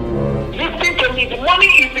 Listen to me. The money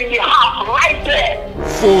is in the house right there.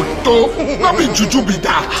 Photo. Not be juju be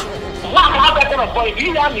that. Mark, how that kind of boy? Do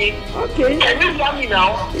you hear me? Okay. Can you hear me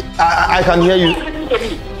now? I can hear you. Listen to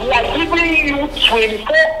me. We are giving you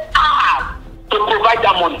 24 hours to provide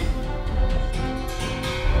that money.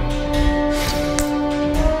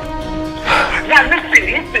 Now listen.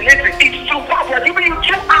 It's too fast. We are giving you 2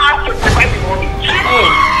 hours to provide the money.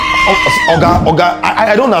 Oga,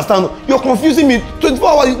 I don't understand. You're confusing me. 24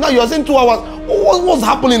 hours, now you're saying 2 hours. What's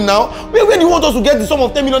happening now? Where do you want us to get the sum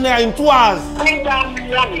of 10 million naira in 2 hours? Bring that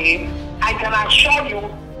money, I can assure you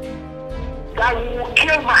that we will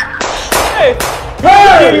kill Mark. Hey!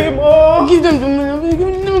 Give them the money. Give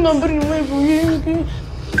them the number.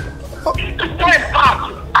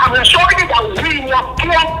 I'm assuring you that we will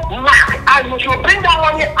kill Mark, and you should bring that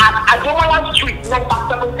money at Adomola Street, number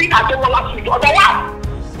 17 Adomola Street. Otherwise,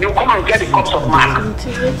 you come and get the cups of Mark.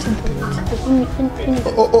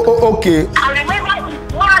 Okay. And remember,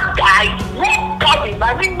 if Mark dies,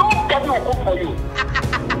 nobody will go for you.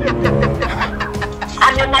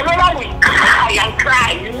 And your Emanuella will cry and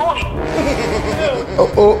cry, you know it.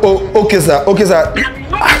 Okay, sir. Okay, sir.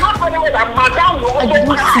 And you know that Madame will also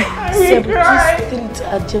cry.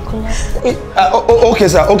 Okay,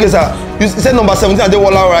 sir. Okay, sir. You said number 17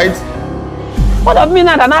 Adewola, right? What of me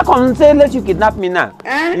now? That now come say let you kidnap me now?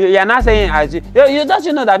 You are not saying as you don't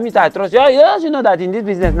you know that me I trust you? Don't you know that in this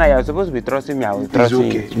business now you are supposed to be trusting me? I will trust you.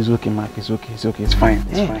 It's okay, Mark. It's okay. It's fine.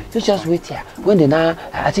 It's fine. You just wait here. When they now,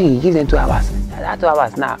 I think you give them 2 hours. That 2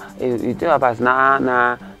 hours now, 2 hours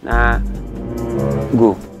now,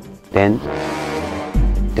 go. Then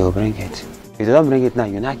they will bring it. If they don't bring it now,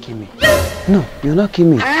 you not kill me. No, you not kill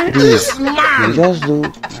me. This man. You just do.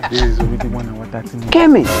 This is already 1 hour 30 minutes.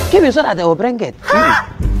 Kill me so that they will bring it.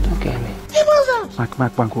 Don't kill me. Mark,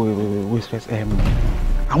 wait first.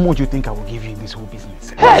 How much do you think I will give you in this whole business?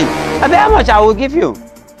 Hey, I mean, how much I will give you?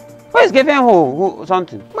 Who is giving who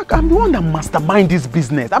something? Mark, I'm the one that mastermind this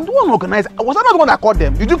business. I'm the one organized. Was I not the one that called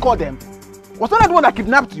them? You didn't call them. Was I not the one that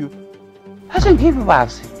kidnapped you? I shouldn't give you back.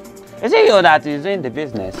 Is it you that is doing the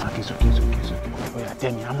business? Okay, it's okay. Oh yeah,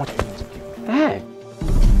 tell me how much I need to give. Hey.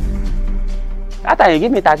 That time you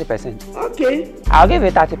give me 30%. Okay. I'll give you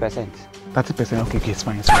 30%. 30%? Okay, it's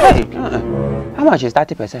fine. Hey, how much is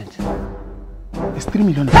 30%? It's 3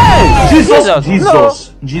 million. Hey!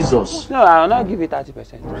 Jesus. No, I will not give you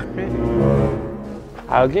 30%.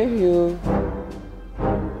 I'll give you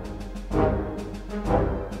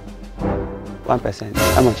 1%.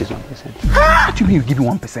 How much is 1%? What do you mean you give me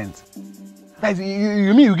 1%? Guys,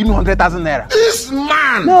 you mean you give me 100,000 naira? This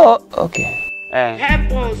man! No, okay.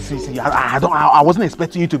 See, I wasn't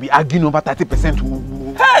expecting you to be arguing over 30%.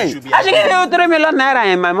 Hey! I should give you 3 million naira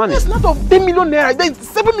in my money. It's not of 10 million naira.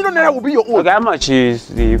 7 million naira will be your own. Okay, how much is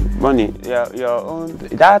the money? Your own.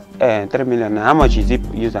 That 3 million. How much is it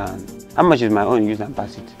used and how much is my own use and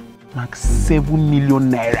pass it? Max, 7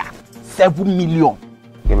 million naira. 7 million.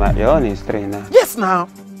 Okay, your own is 3 now. Yes, now.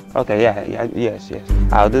 Okay, yes.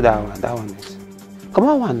 I'll do that one. That one is. Come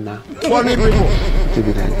on, one now. Funny people.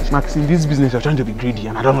 Max, in this business, you're trying to be greedy,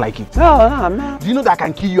 and I don't like it. No, man. Do you know that I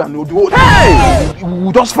can kill you and do whole hey!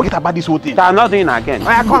 We'll just forget about this whole thing. I'm not doing it again.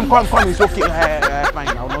 Come. It's okay. Fine.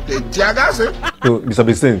 I will not do it. So, Mr.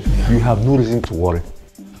 Bistin, you have no reason to worry.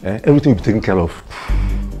 Everything will be taken care of.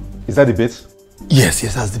 Is that the bait? Yes,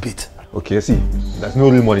 that's the bait. Okay, see, there's no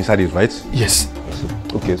real money inside it, right? Yes.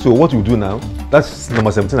 Okay, so what you do now, that's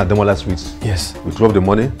number 17 at Demola Street. Yes. You drop the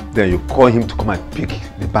money, then you call him to come and pick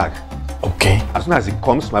the bag. Okay. As soon as he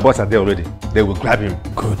comes, my boys are there already. They will grab him.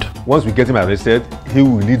 Good. Once we get him arrested, he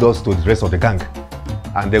will lead us to the rest of the gang.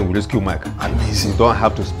 And then we'll rescue Mike. Amazing. You don't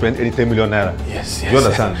have to spend any 10 million naira. Yes. Do you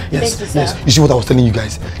understand? Yes. You see what I was telling you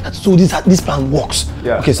guys? So this plan works.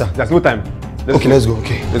 Yeah. Okay, sir. There's no time. Let's go.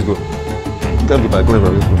 Okay. Let's go. Tell me about it.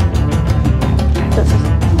 Let's go.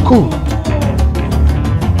 Cool.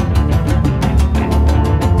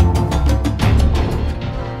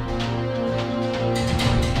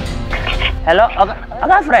 Hello,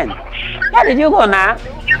 okay, friend. Where did you go now?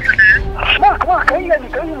 Mark, can you hear me?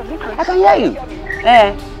 I can hear you.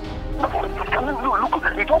 Look,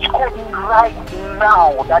 they just called me right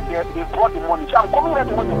now that they brought the money. So I'm coming here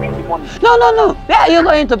to want to pick the money. No. Where are you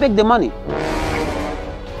going to pick the money?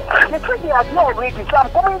 They said they are here already, so I'm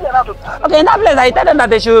coming here now to... Okay, in that place, I tell them that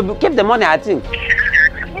they should keep the money, I think.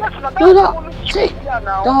 Yes, No. See,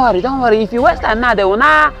 don't worry. If you waste time now, they will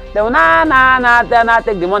not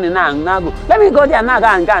take the money now. Go. Let me go there now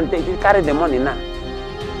and carry the money now.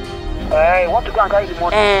 Hey, want to go and carry the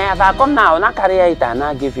money? If I come now, I will not carry it and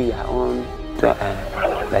not give you your own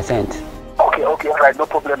percent. Okay, alright, no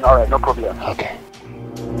problem, Okay.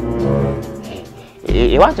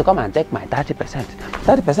 You want to come and take my 30%?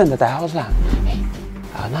 30% that I hustle. Hey,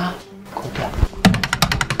 I'll now go there.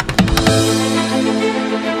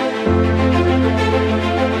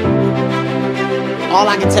 All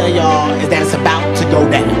I can tell y'all is that it's about to go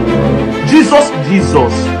down. Jesus.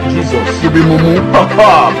 You be mumu.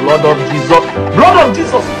 Blood of Jesus. Blood of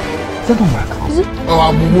Jesus. Is that not work? Is it?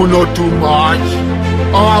 Oh, mumu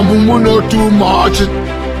not too much.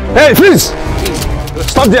 Hey, please!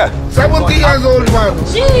 Stop there! 70 years old man.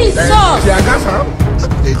 Jesus!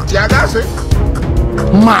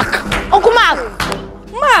 Mark! Uncle Mark!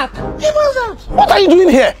 What are you doing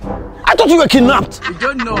here? I thought you were kidnapped. We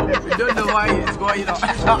don't know why it's going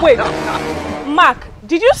on. Wait, Mark,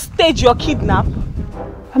 did you stage your kidnap?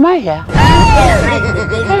 Am I here?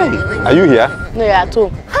 Are you here? No, you're at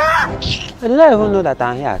home. I did not even know that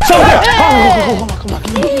I'm here. Come on.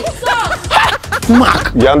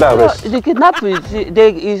 Mark! You're under arrest. The kidnap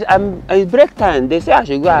is break time. They say I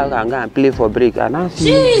should go out and go and play for break. And I see.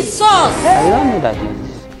 Jesus! I don't know that.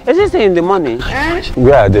 Is this in the morning?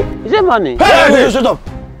 Where are they? Is it money? Hey, shut up!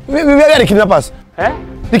 Where are the kidnappers? Eh?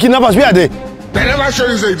 The kidnappers, where are they? They never show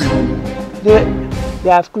you anything. They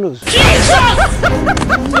have closed.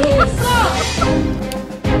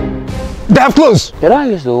 They have closed. They don't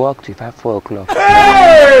used to work till 4 o'clock.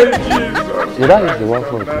 Hey, Jesus! They don't used to work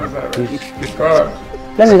for please.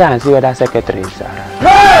 Let me go and see whether secretary is around.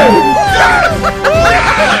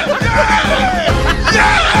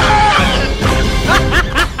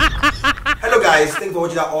 Hello guys, thanks for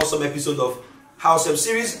watching that awesome episode of House Help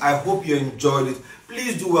series. I hope you enjoyed it.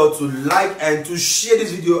 Please do well to like and to share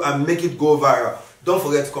this video and make it go viral. Don't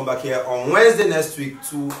forget to come back here on Wednesday next week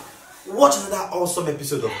to watch another awesome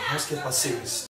episode of Housekeeper series.